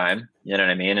period of time. You know what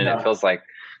I mean? And it feels like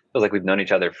we've known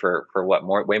each other for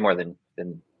way more than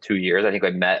 2 years. I think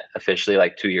we met officially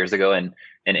like 2 years ago in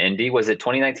Indy. Was it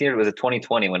 2019 or was it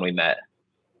 2020 when we met?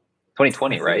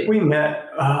 2020, right? We met.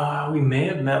 We may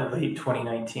have met late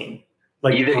 2019,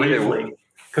 like briefly,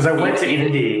 because I went to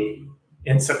Indy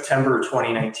in September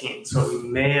 2019, so we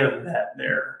may have met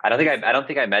there. I don't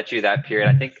think I met you that period.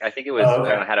 I think it was.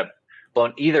 I had a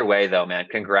blown. Either way, though, man.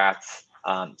 Congrats.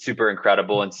 Super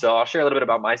incredible. And so I'll share a little bit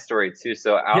about my story too.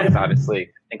 So Alex,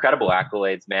 obviously incredible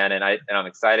accolades, man. And I'm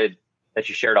excited that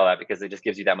you shared all that because it just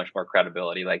gives you that much more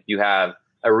credibility. Like, you have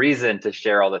a reason to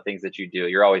share all the things that you do.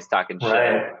 You're always talking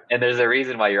shit, and there's a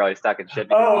reason why you're always talking shit.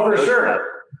 Oh, for sure.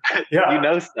 Yeah. You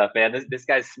know stuff, man. This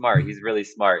guy's smart. He's really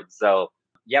smart. So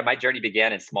yeah, my journey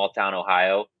began in small town,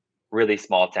 Ohio, really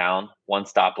small town, one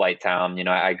stoplight town.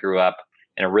 I grew up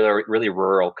in a really, really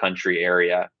rural country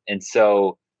area. And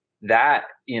so that,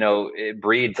 it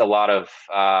breeds a lot of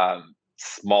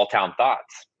small town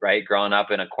thoughts, right? Growing up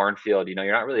in a cornfield,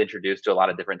 you're not really introduced to a lot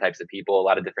of different types of people, a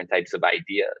lot of different types of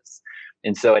ideas.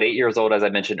 And so at 8 years old, as I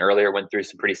mentioned earlier, went through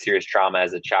some pretty serious trauma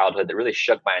as a childhood that really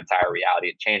shook my entire reality.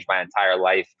 It changed my entire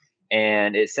life.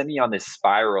 And it sent me on this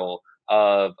spiral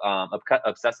of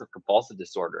obsessive compulsive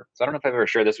disorder. So I don't know if I've ever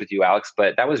shared this with you, Alex,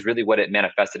 but that was really what it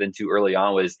manifested into early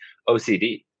on was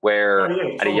OCD, where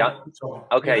at a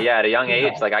young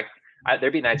age, like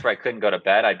there'd be nights where I couldn't go to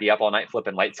bed. I'd be up all night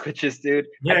flipping light switches, dude.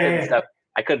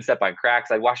 I couldn't step on cracks.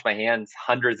 I'd wash my hands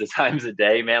hundreds of times a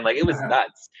day, man. Like, it was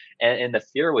nuts. And the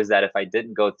fear was that if I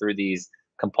didn't go through these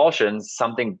compulsions,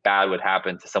 something bad would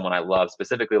happen to someone I love,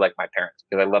 specifically like my parents,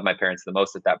 because I love my parents the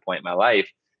most at that point in my life.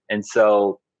 And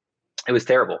so it was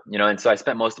terrible, and so I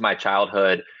spent most of my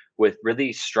childhood with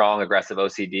really strong, aggressive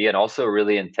OCD and also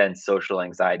really intense social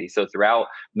anxiety. So throughout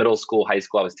middle school, high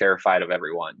school, I was terrified of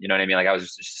everyone. You know what I mean? Like, I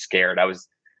was just scared.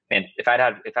 Man, if I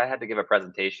had to give a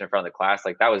presentation in front of the class,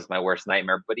 like, that was my worst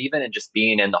nightmare. But even in just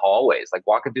being in the hallways, like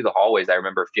walking through the hallways, I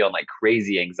remember feeling like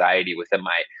crazy anxiety within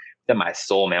my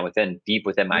soul, man, deep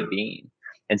within my being.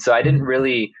 And so I didn't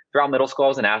really, throughout middle school, I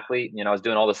was an athlete. I was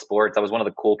doing all the sports. I was one of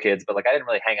the cool kids, but like, I didn't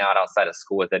really hang out outside of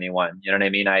school with anyone. You know what I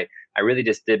mean? I really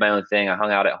just did my own thing. I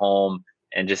hung out at home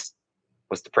and just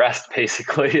was depressed,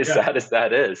 basically, as sad as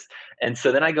that is. And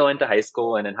so then I go into high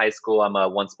school, and in high school, I'm a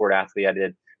one sport athlete.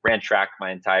 Ran track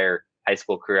my entire high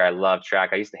school career. I love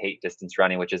track. I used to hate distance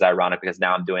running, which is ironic because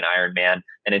now I'm doing Ironman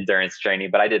and endurance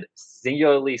training, but I did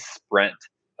singularly sprint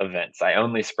events. I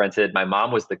only sprinted. My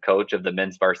mom was the coach of the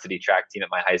men's varsity track team at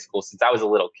my high school since I was a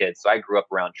little kid. So I grew up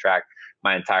around track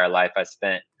my entire life. I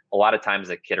spent a lot of time as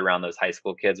a kid around those high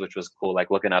school kids, which was cool,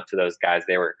 like looking up to those guys.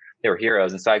 They were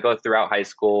heroes. And so I go throughout high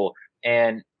school,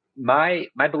 and my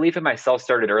belief in myself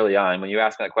started early on. When you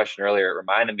asked me that question earlier, it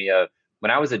reminded me of when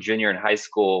I was a junior in high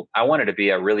school. I wanted to be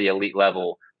a really elite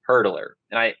level hurdler,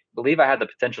 and I believe I had the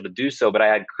potential to do so, but I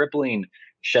had crippling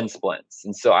shin splints.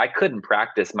 And so I couldn't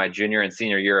practice my junior and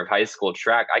senior year of high school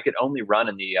track. I could only run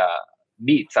in the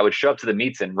meets. I would show up to the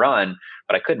meets and run,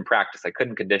 but I couldn't practice. I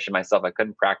couldn't condition myself. I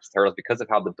couldn't practice hurdles because of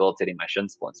how debilitating my shin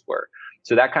splints were.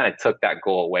 So that kind of took that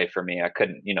goal away from me. I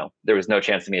couldn't, there was no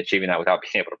chance of me achieving that without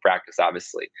being able to practice,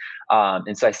 obviously.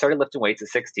 And so I started lifting weights at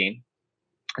 16.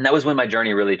 And that was when my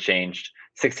journey really changed.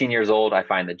 16 years old, I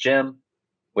find the gym,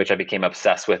 which I became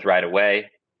obsessed with right away.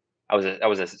 I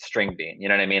was a string bean, you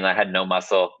know what I mean? I had no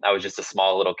muscle. I was just a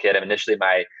small little kid. And initially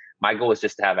my goal was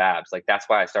just to have abs. Like, that's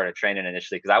why I started training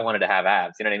initially, because I wanted to have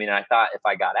abs. You know what I mean? And I thought if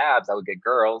I got abs, I would get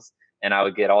girls and I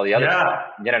would get all the other stuff.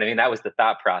 You know what I mean? That was the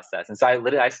thought process. And so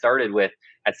I started with,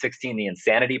 at 16, the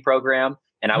Insanity program.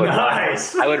 And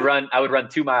Nice. I would run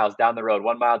 2 miles down the road,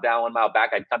 1 mile down, 1 mile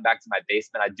back. I'd come back to my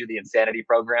basement. I'd do the insanity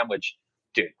program, which,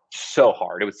 dude, so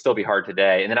hard. It would still be hard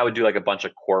today. And then I would do like a bunch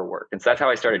of core work. And so that's how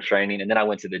I started training. And then I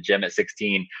went to the gym at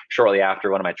 16. Shortly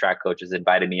after, one of my track coaches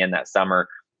invited me in that summer,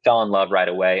 fell in love right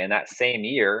away. And that same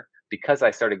year, because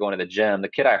I started going to the gym, the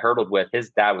kid I hurdled with, his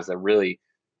dad was a really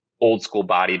old school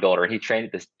bodybuilder. He trained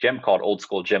at this gym called Old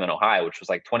School Gym in Ohio, which was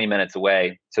like 20 minutes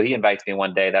away. So he invites me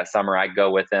one day that summer. I go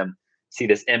with him, see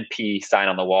this MP sign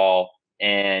on the wall.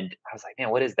 And I was like, man,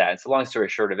 what is that? And so long story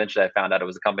short, eventually I found out it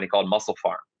was a company called Muscle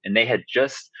Farm. And they had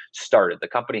just started. The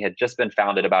company had just been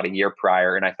founded about a year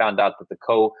prior. And I found out that the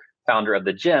co-founder of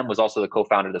the gym was also the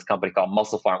co-founder of this company called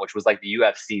Muscle Farm, which was like the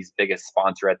UFC's biggest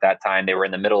sponsor at that time. They were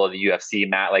in the middle of the UFC,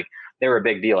 Matt. Like, they were a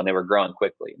big deal and they were growing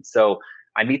quickly. And so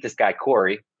I meet this guy,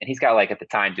 Corey, and he's got, like, at the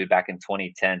time, dude, back in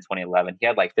 2010, 2011, he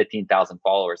had like 15,000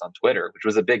 followers on Twitter, which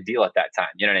was a big deal at that time.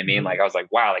 You know what I mean? Like, I was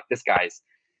like, wow, like, this guy's,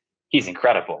 he's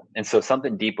incredible. And so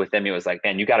something deep within me was like,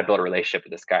 man, you got to build a relationship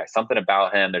with this guy. Something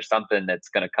about him, there's something that's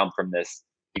going to come from this.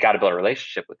 You got to build a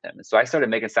relationship with him. And so I started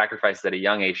making sacrifices at a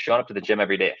young age, showing up to the gym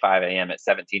every day at 5 a.m. at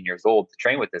 17 years old to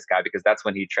train with this guy, because that's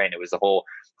when he trained. It was a whole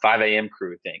 5 a.m.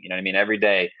 crew thing. You know what I mean? Every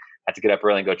day I had to get up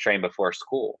early and go train before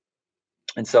school.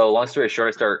 And so long story short,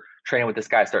 I start training with this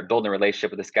guy, I start building a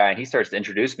relationship with this guy, and he starts to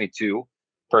introduce me to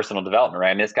personal development, right?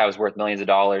 I mean, this guy was worth millions of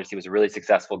dollars. He was a really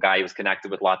successful guy. He was connected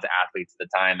with lots of athletes at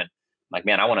the time. And I'm like,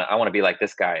 man, I want to be like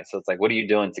this guy. So it's like, what are you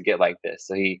doing to get like this?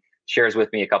 So he shares with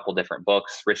me a couple different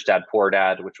books, Rich Dad, Poor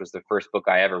Dad, which was the first book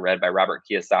I ever read by Robert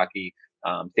Kiyosaki,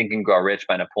 Think and Grow Rich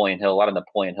by Napoleon Hill, a lot of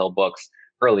Napoleon Hill books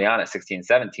early on at 16,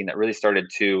 17 that really started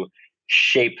to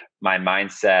shape my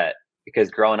mindset,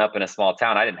 because growing up in a small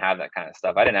town, I didn't have that kind of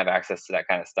stuff. I didn't have access to that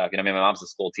kind of stuff. You know, I mean, my mom's a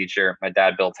school teacher. My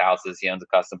dad builds houses. He owns a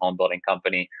custom home building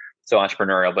company. So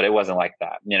entrepreneurial, but it wasn't like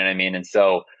that. You know what I mean? And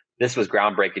so this was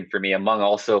groundbreaking for me, among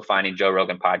also finding Joe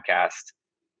Rogan podcast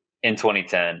in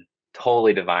 2010.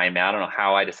 Totally divine, man. I don't know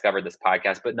how I discovered this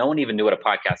podcast, but no one even knew what a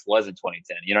podcast was in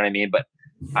 2010. You know what I mean? But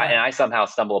I somehow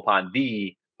stumbled upon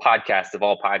the podcast of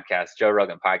all podcasts, Joe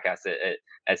Rogan podcast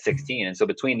at 16. And so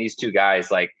between these two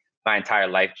guys, like, my entire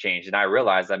life changed. And I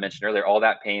realized, I mentioned earlier, all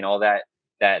that pain, all that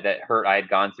hurt I had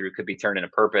gone through could be turned into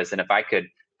purpose. And if I could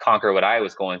conquer what I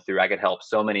was going through, I could help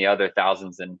so many other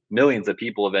thousands and millions of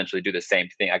people eventually do the same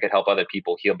thing. I could help other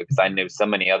people heal, because I knew so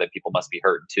many other people must be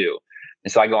hurt too.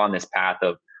 And so I go on this path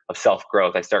of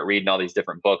self-growth. I start reading all these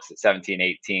different books at 17,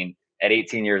 18. At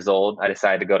 18 years old, I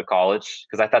decided to go to college,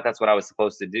 because I thought that's what I was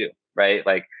supposed to do, right?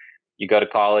 Like, you go to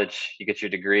college, you get your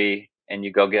degree, and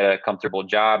you go get a comfortable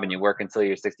job, and you work until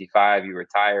you're 65, you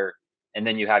retire, and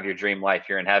then you have your dream life.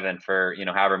 You're in heaven for,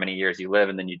 however many years you live,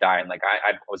 and then you die. And like,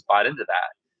 I was bought into that.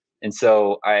 And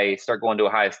so I start going to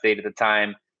Ohio State at the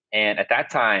time. And at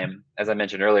that time, as I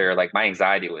mentioned earlier, like, my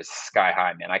anxiety was sky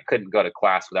high, man. I couldn't go to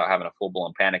class without having a full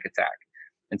blown panic attack.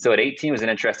 And so at 18 was an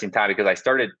interesting time, because I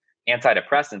started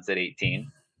antidepressants at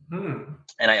 18.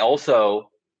 And I also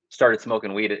started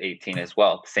smoking weed at 18 as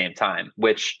well at the same time,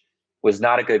 which was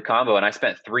not a good combo. And I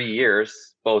spent 3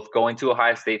 years both going to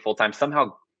Ohio State full time,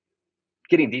 somehow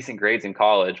getting decent grades in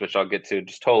college, which I'll get to,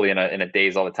 just totally in a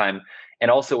daze all the time, and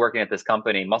also working at this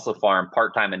company, Muscle Farm,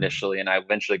 part-time initially, and I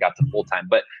eventually got to full-time.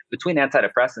 But between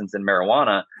antidepressants and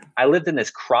marijuana, I lived in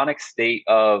this chronic state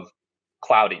of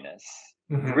cloudiness.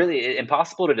 Really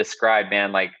impossible to describe,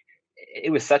 man. Like,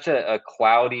 it was such a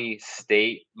cloudy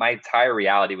state. My entire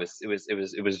reality was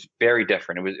very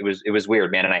different. It was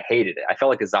weird, man. And I hated it. I felt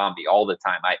like a zombie all the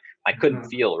time. I couldn't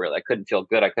feel, really. I couldn't feel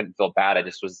good. I couldn't feel bad. I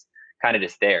just was kind of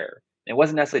just there. And it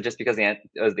wasn't necessarily just because it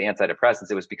was the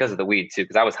antidepressants. It was because of the weed too,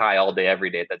 because I was high all day, every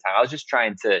day at that time. I was just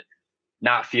trying to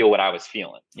not feel what I was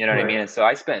feeling. You know what I mean? And so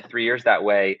I spent 3 years that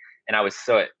way. And I was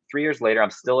 3 years later,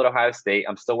 I'm still at Ohio State.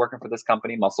 I'm still working for this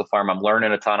company, Muscle Farm. I'm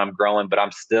learning a ton. I'm growing, but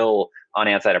I'm still on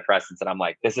antidepressants. And I'm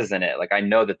like, this isn't it. Like, I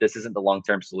know that this isn't the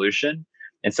long-term solution.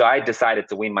 And so I decided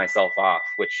to wean myself off,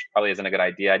 which probably isn't a good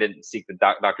idea. I didn't seek the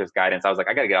doctor's guidance. I was like,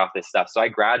 I got to get off this stuff. So I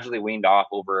gradually weaned off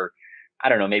over, I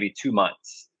don't know, maybe 2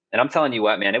 months. And I'm telling you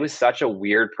what, man, it was such a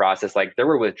weird process. Like, there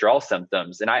were withdrawal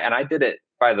symptoms, and I did it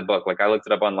by the book. Like, I looked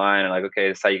it up online and like, okay,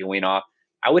 this is how you can wean off.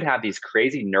 I would have these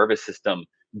crazy nervous system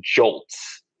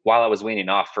jolts while I was weaning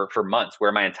off for months,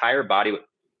 where my entire body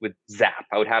would zap.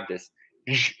 I would have this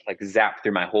like zap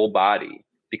through my whole body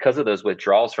because of those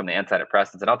withdrawals from the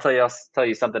antidepressants. And I'll tell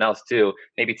you something else too,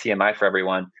 maybe TMI for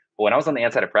everyone. But when I was on the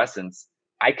antidepressants,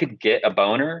 I could get a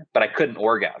boner, but I couldn't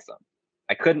orgasm.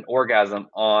 I couldn't orgasm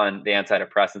on the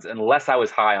antidepressants unless I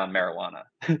was high on marijuana.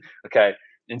 Okay.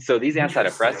 And so these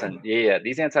antidepressants,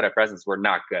 these antidepressants were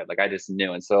not good. Like, I just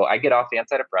knew. And so I get off the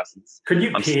antidepressants. Could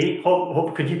you pee?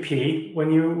 Could you pee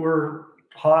when you were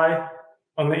high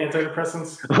on the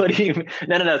antidepressants? What do you mean?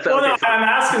 No. So, Well, okay, no, so I'm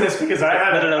asking this because I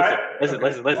had no. So, okay, listen. So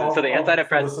I'll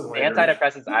listen the later.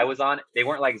 antidepressants I was on, they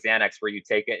weren't like Xanax where you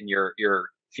take it and you're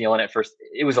feeling it first.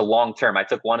 It was a long term. I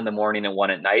took one in the morning and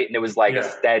one at night, and it was like Yeah.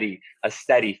 a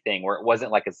steady thing where it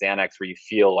wasn't like a Xanax where you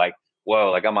feel like,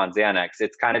 whoa, like I'm on Xanax.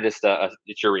 It's kind of just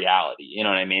it's your reality. You know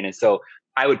what I mean? And so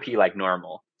I would pee like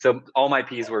normal. So all my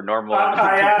pees were normal.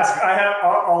 I ask. I have.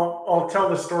 I'll tell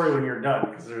the story when you're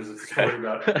done because there's a story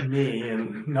about me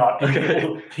and not being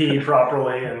able to pee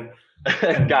properly, and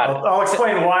Got it. I'll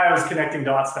explain why I was connecting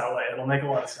dots that way. It'll make a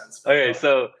lot of sense. Okay,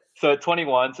 so at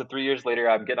 21, so 3 years later,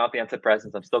 I'm getting off the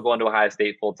antidepressants. I'm still going to Ohio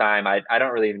State full time. I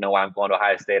don't really even know why I'm going to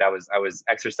Ohio State. I was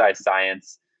exercise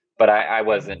science, but I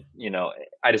wasn't,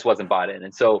 I just wasn't bought in.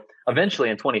 And so eventually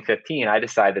in 2015, I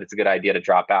decided it's a good idea to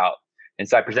drop out. And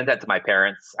so I present that to my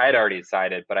parents. I had already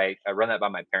decided, but I run that by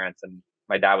my parents, and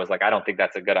my dad was like, I don't think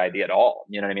that's a good idea at all.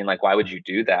 You know what I mean? Like, why would you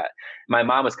do that? My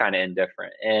mom was kind of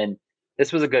indifferent. And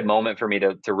this was a good moment for me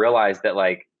to realize that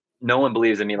like no one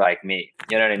believes in me like me.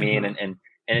 You know what I mean? Mm-hmm.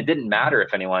 And it didn't matter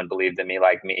if anyone believed in me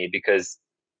like me because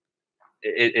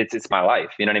it's my life.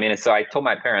 You know what I mean? And so I told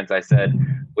my parents, I said,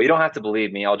 well, you don't have to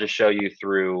believe me. I'll just show you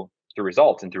through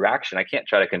results and through action. I can't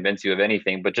try to convince you of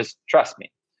anything, but just trust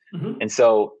me. Mm-hmm. And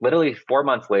so literally 4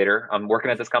 months later, I'm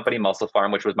working at this company, Muscle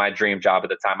Farm, which was my dream job at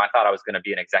the time. I thought I was going to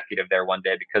be an executive there one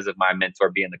day because of my mentor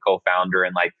being the co-founder.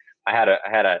 And like, I had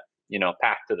a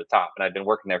path to the top, and I'd been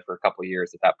working there for a couple of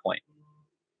years at that point.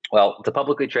 Well, it's a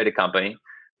publicly traded company.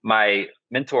 My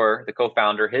mentor, the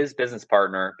co-founder, his business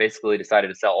partner basically decided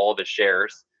to sell all of his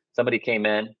shares. Somebody came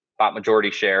in, bought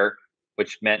majority share,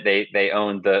 which meant they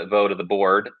owned the vote of the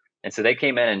board. And so they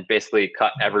came in and basically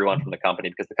cut everyone from the company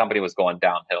because the company was going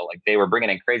downhill. Like they were bringing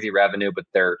in crazy revenue, but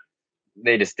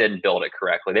they just didn't build it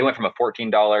correctly. They went from a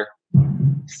 $14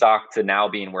 stock to now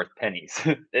being worth pennies.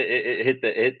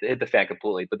 it hit the fan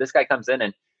completely. But this guy comes in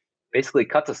and basically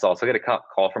cuts us all. So I get a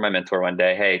call from my mentor one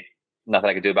day. Hey, nothing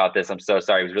I could do about this. I'm so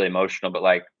sorry. It was really emotional, but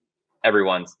like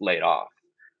everyone's laid off.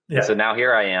 Yeah. And so now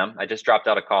here I am. I just dropped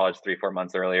out of college 3-4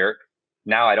 months earlier.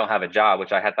 Now I don't have a job,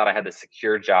 which I thought I had the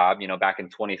secure job, back in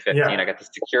 2015, yeah. I got the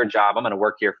secure job. I'm going to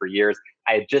work here for years.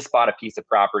 I had just bought a piece of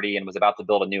property and was about to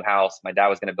build a new house. My dad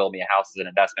was going to build me a house as an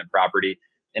investment property,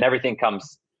 and everything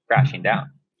comes crashing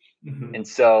down. Mm-hmm. And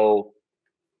so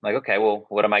I'm like, okay, well,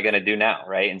 what am I going to do now?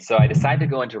 Right. And so I decided to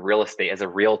go into real estate as a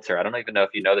realtor. I don't even know if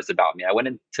you know this about me. I went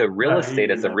into real estate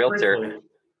as a realtor. Briefly.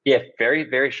 Yeah, very,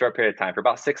 very short period of time, for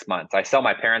about 6 months. I sell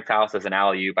my parents' house as an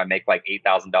alley-oop. I make like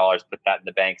 $8,000, put that in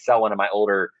the bank, sell one of my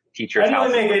older teachers'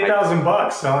 houses. How do you make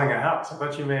 $8,000 selling a house? I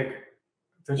bet you make.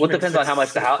 Well, it depends on how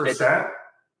much the house is.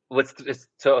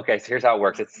 So here's how it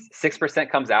works. It's 6%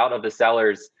 comes out of the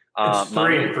seller's it's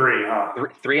 3 and 3, huh?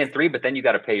 3 and 3, but then you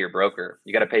got to pay your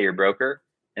broker.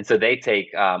 And so they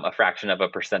take a fraction of a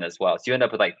percent as well. So you end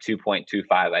up with like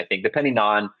 2.25, I think, depending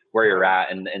on where you're at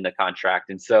in the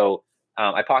contract. And so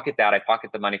I pocket that. I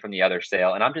pocket the money from the other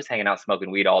sale, and I'm just hanging out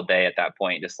smoking weed all day at that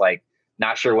point, just like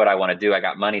not sure what I want to do. I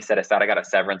got money set aside. I got a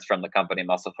severance from the company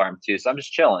Muscle Farm too, so I'm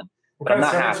just chilling. But I'm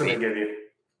not happy. Did they give you?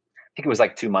 I think it was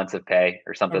like 2 months of pay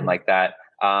or something like that.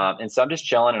 And so I'm just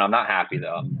chilling, and I'm not happy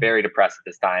though. I'm very depressed at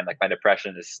this time. Like my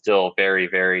depression is still very,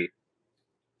 very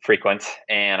frequent,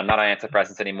 and I'm not on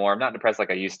antidepressants anymore. I'm not depressed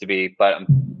like I used to be, but I'm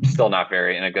still not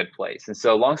very in a good place. And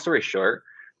so long story short,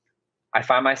 I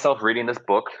find myself reading this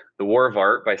book, The War of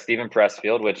Art by Stephen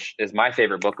Pressfield, which is my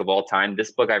favorite book of all time.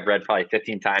 This book I've read probably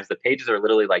 15 times. The pages are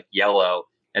literally like yellow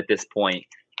at this point.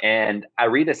 And I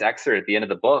read this excerpt at the end of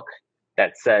the book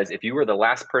that says, if you were the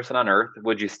last person on earth,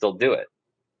 would you still do it?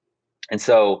 And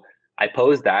so I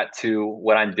pose that to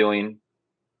what I'm doing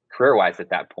career-wise at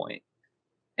that point.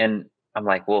 And I'm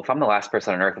like, well, if I'm the last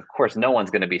person on earth, of course, no one's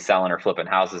going to be selling or flipping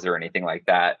houses or anything like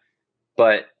that.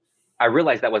 But I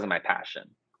realized that wasn't my passion.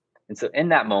 And so in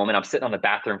that moment, I'm sitting on the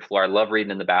bathroom floor. I love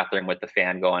reading in the bathroom with the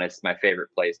fan going. It's my favorite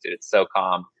place, dude. It's so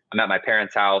calm. I'm at my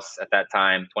parents' house at that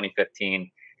time,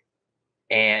 2015.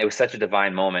 And it was such a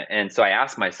divine moment. And so I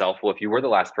asked myself, well, if you were the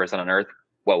last person on earth,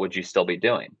 what would you still be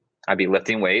doing? I'd be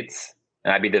lifting weights,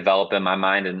 and I'd be developing my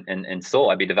mind and soul.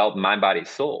 I'd be developing mind, body,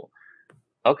 soul.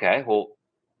 Okay, well,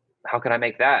 how can I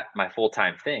make that my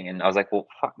full-time thing? And I was like, well,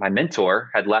 fuck. My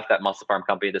mentor had left that Muscle Farm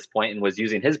company at this point and was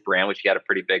using his brand, which he had a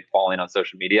pretty big following on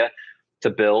social media, to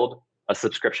build a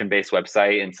subscription-based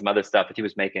website and some other stuff that he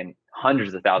was making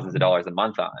hundreds of thousands of dollars a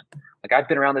month on. Like, I've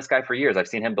been around this guy for years. I've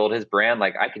seen him build his brand.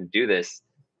 Like, I can do this.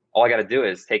 All I got to do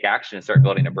is take action and start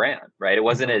building a brand, right? It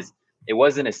wasn't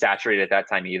as saturated at that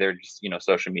time either, just,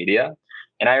 social media.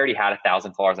 And I already had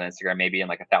 1,000 followers on Instagram, maybe, and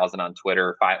like 1,000 on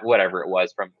Twitter, 5, whatever it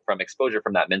was from exposure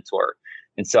from that mentor.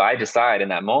 And so I decide in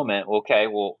that moment, okay,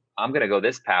 well, I'm going to go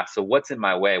this path. So what's in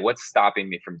my way? What's stopping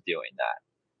me from doing that?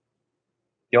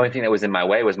 The only thing that was in my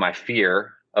way was my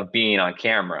fear of being on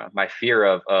camera, my fear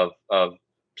of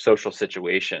social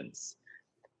situations.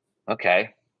 Okay,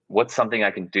 what's something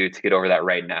I can do to get over that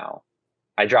right now?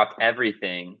 I dropped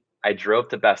everything. I drove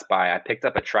to Best Buy. I picked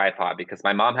up a tripod because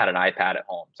my mom had an iPad at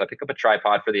home. So I pick up a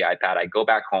tripod for the iPad. I go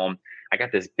back home. I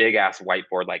got this big ass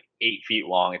whiteboard, like 8 feet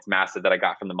long. It's massive, that I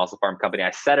got from the Muscle Farm company.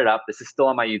 I set it up. This is still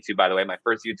on my YouTube, by the way, my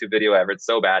first YouTube video ever. It's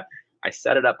so bad. I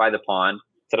set it up by the pond,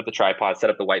 set up the tripod, set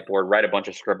up the whiteboard, write a bunch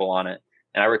of scribble on it.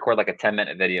 And I record like a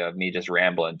 10-minute video of me just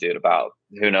rambling, dude, about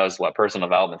who knows what, personal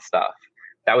development stuff.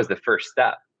 That was the first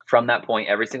step. From that point,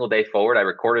 every single day forward, I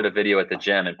recorded a video at the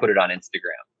gym and put it on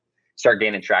Instagram. Start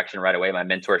gaining traction right away. My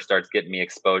mentor starts getting me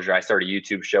exposure. I start a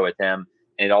YouTube show with him,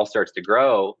 and it all starts to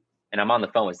grow. And I'm on the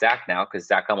phone with Zach now because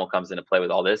Zach Hummel comes into play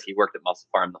with all this. He worked at Muscle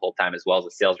Farm the whole time as well as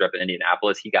a sales rep in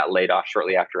Indianapolis. He got laid off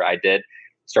shortly after I did.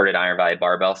 Started Iron Valley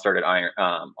Barbell, started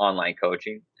online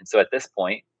coaching. And so at this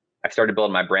point, I started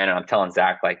building my brand, and I'm telling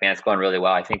Zach, like, man, it's going really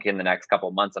well. I think in the next couple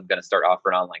of months, I'm going to start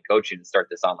offering online coaching and start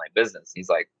this online business. He's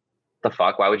like, the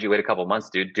fuck? Why would you wait a couple of months,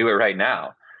 dude? Do it right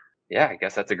now. Yeah, I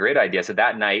guess that's a great idea. So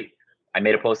that night, I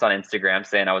made a post on Instagram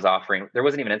saying I was offering, there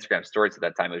wasn't even Instagram stories at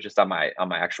that time. It was just on my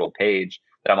actual page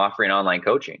that I'm offering online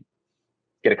coaching.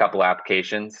 Get a couple of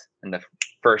applications. And the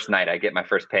first night I get my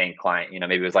first paying client,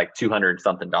 maybe it was like $200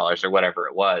 something or whatever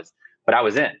it was, but I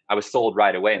was in, I was sold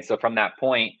right away. And so from that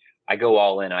point, I go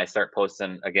all in and I start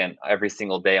posting again every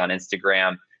single day on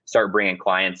Instagram, start bringing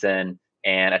clients in.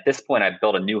 And at this point, I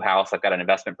built a new house. I've got an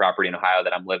investment property in Ohio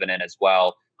that I'm living in as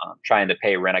well, trying to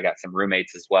pay rent. I got some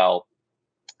roommates as well.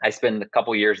 I spent a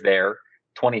couple years there.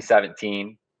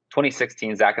 2017,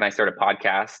 2016, Zach and I started a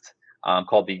podcast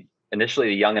called initially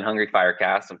the Young and Hungry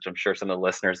Firecast, which I'm sure some of the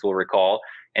listeners will recall.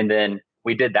 And then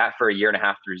we did that for a year and a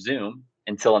half through Zoom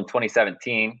until in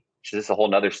 2017, which is a whole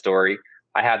nother story.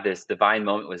 I had this divine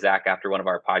moment with Zach after one of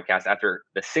our podcasts, after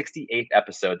the 68th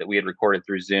episode that we had recorded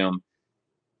through Zoom.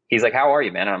 He's like, how are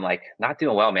you, man? And I'm like, not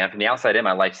doing well, man. From the outside in,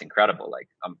 my life's incredible. Like,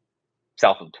 I'm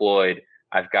self-employed.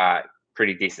 I've got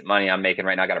pretty decent money I'm making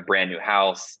right now. I got a brand new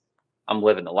house. I'm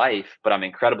living the life, but I'm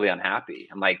incredibly unhappy.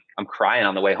 I'm crying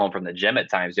on the way home from the gym at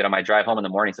times. On my drive home in the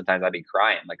morning, sometimes I'd be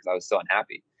crying, like, because I was so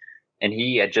unhappy. And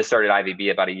he had just started IVB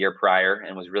about a year prior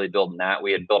and was really building that.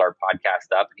 We had built our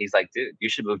podcast up. And he's like, dude, you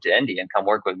should move to Indy and come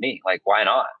work with me. Like, why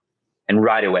not? And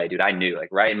right away, dude, I knew, like,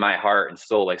 right in my heart and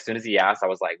soul, like, as soon as he asked, I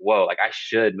was like, whoa, like, I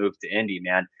should move to Indy,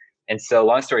 man. And so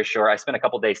long story short, I spent a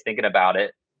couple of days thinking about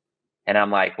it. And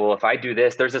I'm like, well, if I do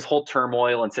this, there's this whole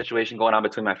turmoil and situation going on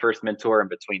between my first mentor and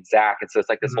between Zach. And so it's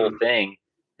like this whole thing.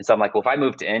 And so I'm like, well, if I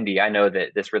move to Indy, I know that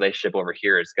this relationship over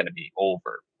here is going to be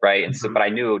over. Right. And so, but I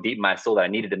knew deep in my soul that I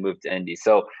needed to move to Indy.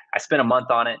 So I spent a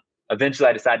month on it. Eventually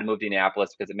I decided to move to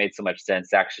Indianapolis because it made so much sense.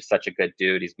 Zach's just such a good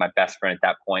dude. He's my best friend at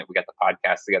that point. We got the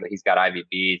podcast together. He's got IVB.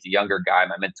 He's a younger guy.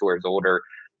 My mentor is older.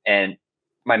 And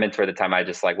my mentor at the time, I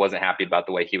just wasn't happy about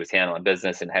the way he was handling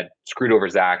business and had screwed over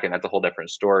Zach. And that's a whole different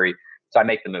story. So I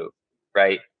make the move,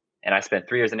 right? And I spent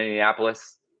 3 years in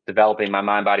Indianapolis developing my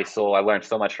mind, body, soul. I learned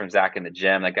so much from Zach in the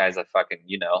gym. That guy's a fucking,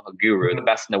 a guru. The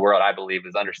best in the world, I believe,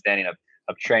 is understanding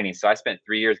of training. So I spent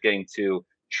 3 years getting to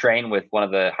train with one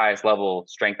of the highest level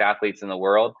strength athletes in the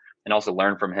world and also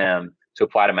learn from him to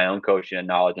apply to my own coaching and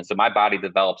knowledge. And so my body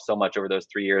developed so much over those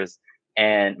 3 years.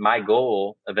 And my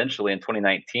goal eventually in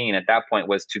 2019 at that point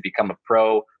was to become a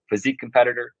pro physique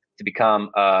competitor, to become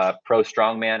a pro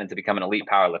strongman, and to become an elite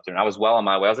powerlifter. And I was well on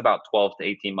my way. I was about 12 to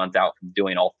 18 months out from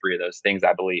doing all three of those things,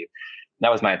 I believe. And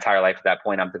that was my entire life at that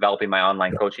point. I'm developing my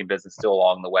online coaching business still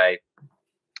along the way.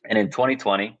 And in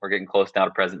 2020, we're getting close now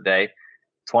to present day.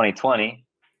 2020,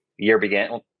 the year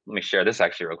began. Well, let me share this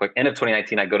actually real quick. End of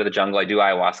 2019, I go to the jungle. I do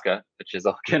ayahuasca, which is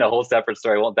again a whole separate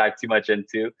story. I won't dive too much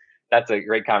into. That's a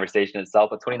great conversation in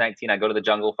itself. But 2019, I go to the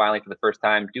jungle finally for the first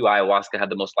time, do ayahuasca, had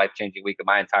the most life-changing week of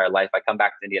my entire life. I come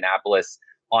back to Indianapolis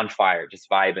on fire, just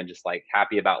vibing, just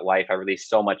happy about life. I released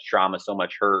so much trauma, so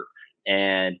much hurt,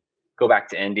 and go back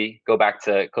to Indy, go back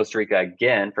to Costa Rica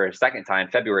again for a second time,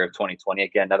 February of 2020.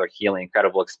 Again, another healing,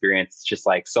 incredible experience. It's just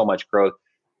so much growth.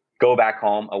 Go back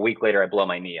home. A week later, I blow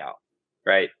my knee out,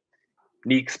 right?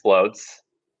 Knee explodes.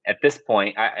 At this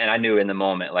point, I knew in the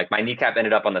moment, my kneecap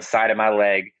ended up on the side of my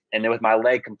leg. And then with my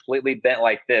leg completely bent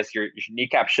like this, your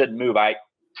kneecap shouldn't move. I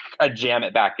jam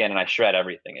it back in and I shred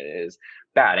everything. It is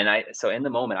bad. And so in the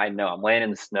moment, I know I'm laying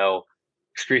in the snow,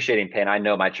 excruciating pain. I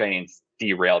know my training's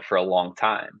derailed for a long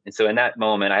time. And so in that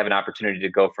moment, I have an opportunity to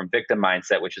go from victim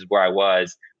mindset, which is where I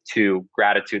was, to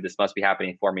gratitude. This must be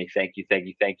happening for me. Thank you, thank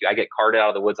you, thank you. I get carted out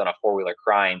of the woods on a four-wheeler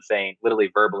crying, saying literally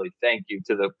verbally, thank you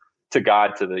to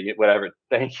God, to the whatever.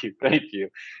 Thank you, thank you.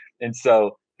 And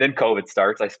so Then COVID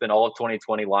starts. I spent all of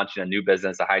 2020 launching a new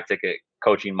business, a high ticket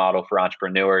coaching model for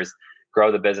entrepreneurs,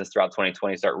 grow the business throughout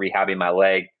 2020, start rehabbing my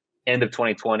leg. End of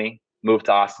 2020, moved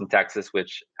to Austin, Texas,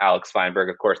 which Alex Feinberg,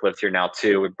 of course, lives here now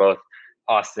too. We're both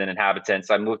Austin inhabitants.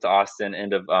 So I moved to Austin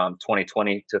end of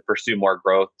 2020 to pursue more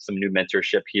growth, some new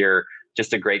mentorship here,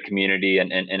 just a great community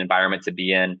and environment to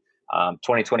be in.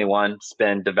 2021,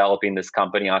 spent developing this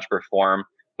company, Entreperform,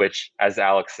 which, as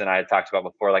Alex and I had talked about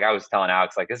before, like I was telling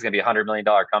Alex, like this is going to be $100 million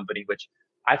company, which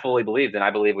I fully believed, and I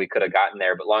believe we could have gotten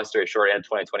there. But long story short, in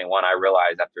 2021, I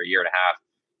realized after a year and a half,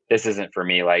 this isn't for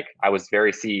me. Like I was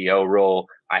very CEO role.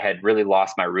 I had really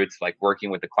lost my roots, like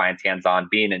working with the clients hands-on,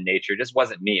 being in nature. It just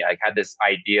wasn't me. I had this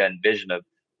idea and vision of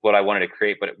what I wanted to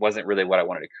create, but it wasn't really what I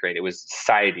wanted to create. It was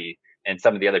society and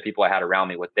some of the other people I had around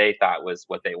me, what they thought was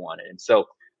what they wanted. And so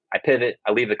I pivot,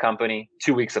 I leave the company,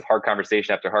 2 weeks of hard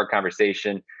conversation after hard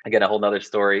conversation. I get a whole nother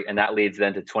story. And that leads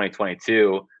then to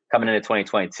 2022. Coming into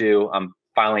 2022, I'm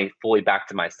finally fully back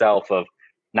to myself of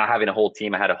not having a whole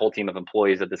team. I had a whole team of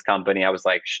employees at this company. I was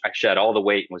like, I shed all the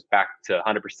weight and was back to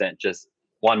 100% just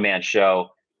one man show.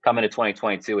 Coming to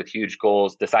 2022 with huge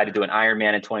goals, decided to do an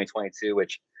Ironman in 2022,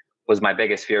 which was my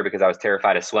biggest fear because I was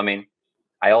terrified of swimming.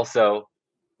 I also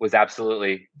was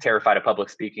absolutely terrified of public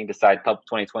speaking. Decided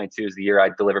 2022 is the year I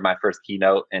delivered my first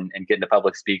keynote and get into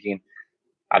public speaking.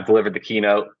 I delivered the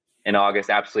keynote in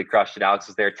August, absolutely crushed it. Alex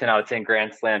was there, 10 out of 10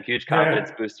 grand slam, huge confidence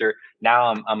booster.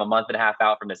 Now I'm a month and a half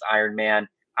out from this Ironman.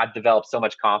 I've developed so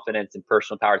much confidence and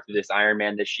personal power through this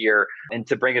Ironman this year. And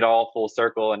to bring it all full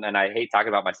circle, and I hate talking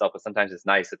about myself, but sometimes it's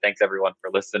nice. So thanks everyone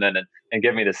for listening and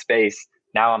giving me the space.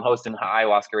 Now I'm hosting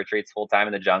ayahuasca retreats full time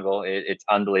in the jungle. It's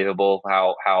unbelievable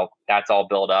how that's all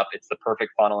built up. It's the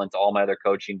perfect funnel into all my other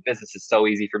coaching. Business is so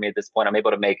easy for me at this point. I'm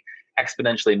able to make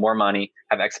exponentially more money,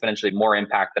 have exponentially more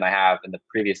impact than I have in the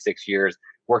previous 6 years,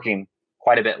 working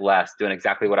quite a bit less, doing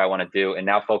exactly what I want to do, and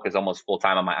now focus almost full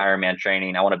time on my Ironman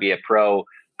training. I want to be a pro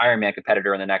Ironman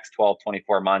competitor in the next 12,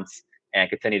 24 months and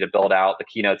continue to build out the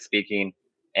keynote speaking.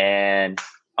 And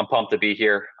I'm pumped to be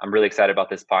here. I'm really excited about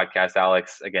this podcast,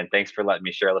 Alex. Again, thanks for letting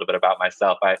me share a little bit about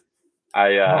myself. I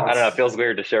don't know. It feels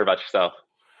weird to share about yourself.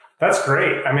 That's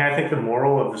great. I mean, I think the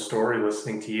moral of the story,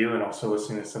 listening to you and also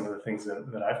listening to some of the things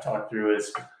that I've talked through,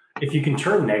 is if you can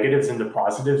turn negatives into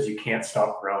positives, you can't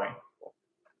stop growing,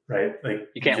 right? Like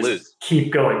you can't lose.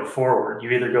 Keep going forward.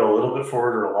 You either go a little bit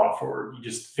forward or a lot forward. You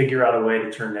just figure out a way to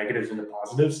turn negatives into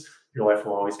positives. Your life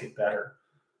will always get better.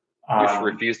 You just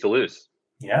refuse to lose.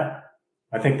 Yeah.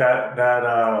 I think that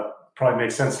probably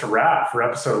makes sense to wrap for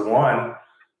episode 1.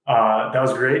 That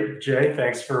was great, Jay.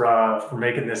 Thanks for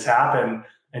making this happen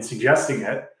and suggesting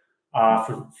it.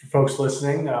 For folks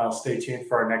listening, stay tuned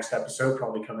for our next episode,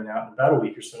 probably coming out in about a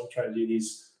week or so. I'll try to do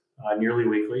these nearly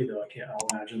weekly, though I'll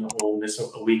imagine that we'll miss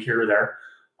a week here or there.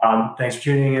 Thanks for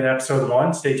tuning in episode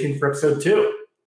 1. Stay tuned for episode 2.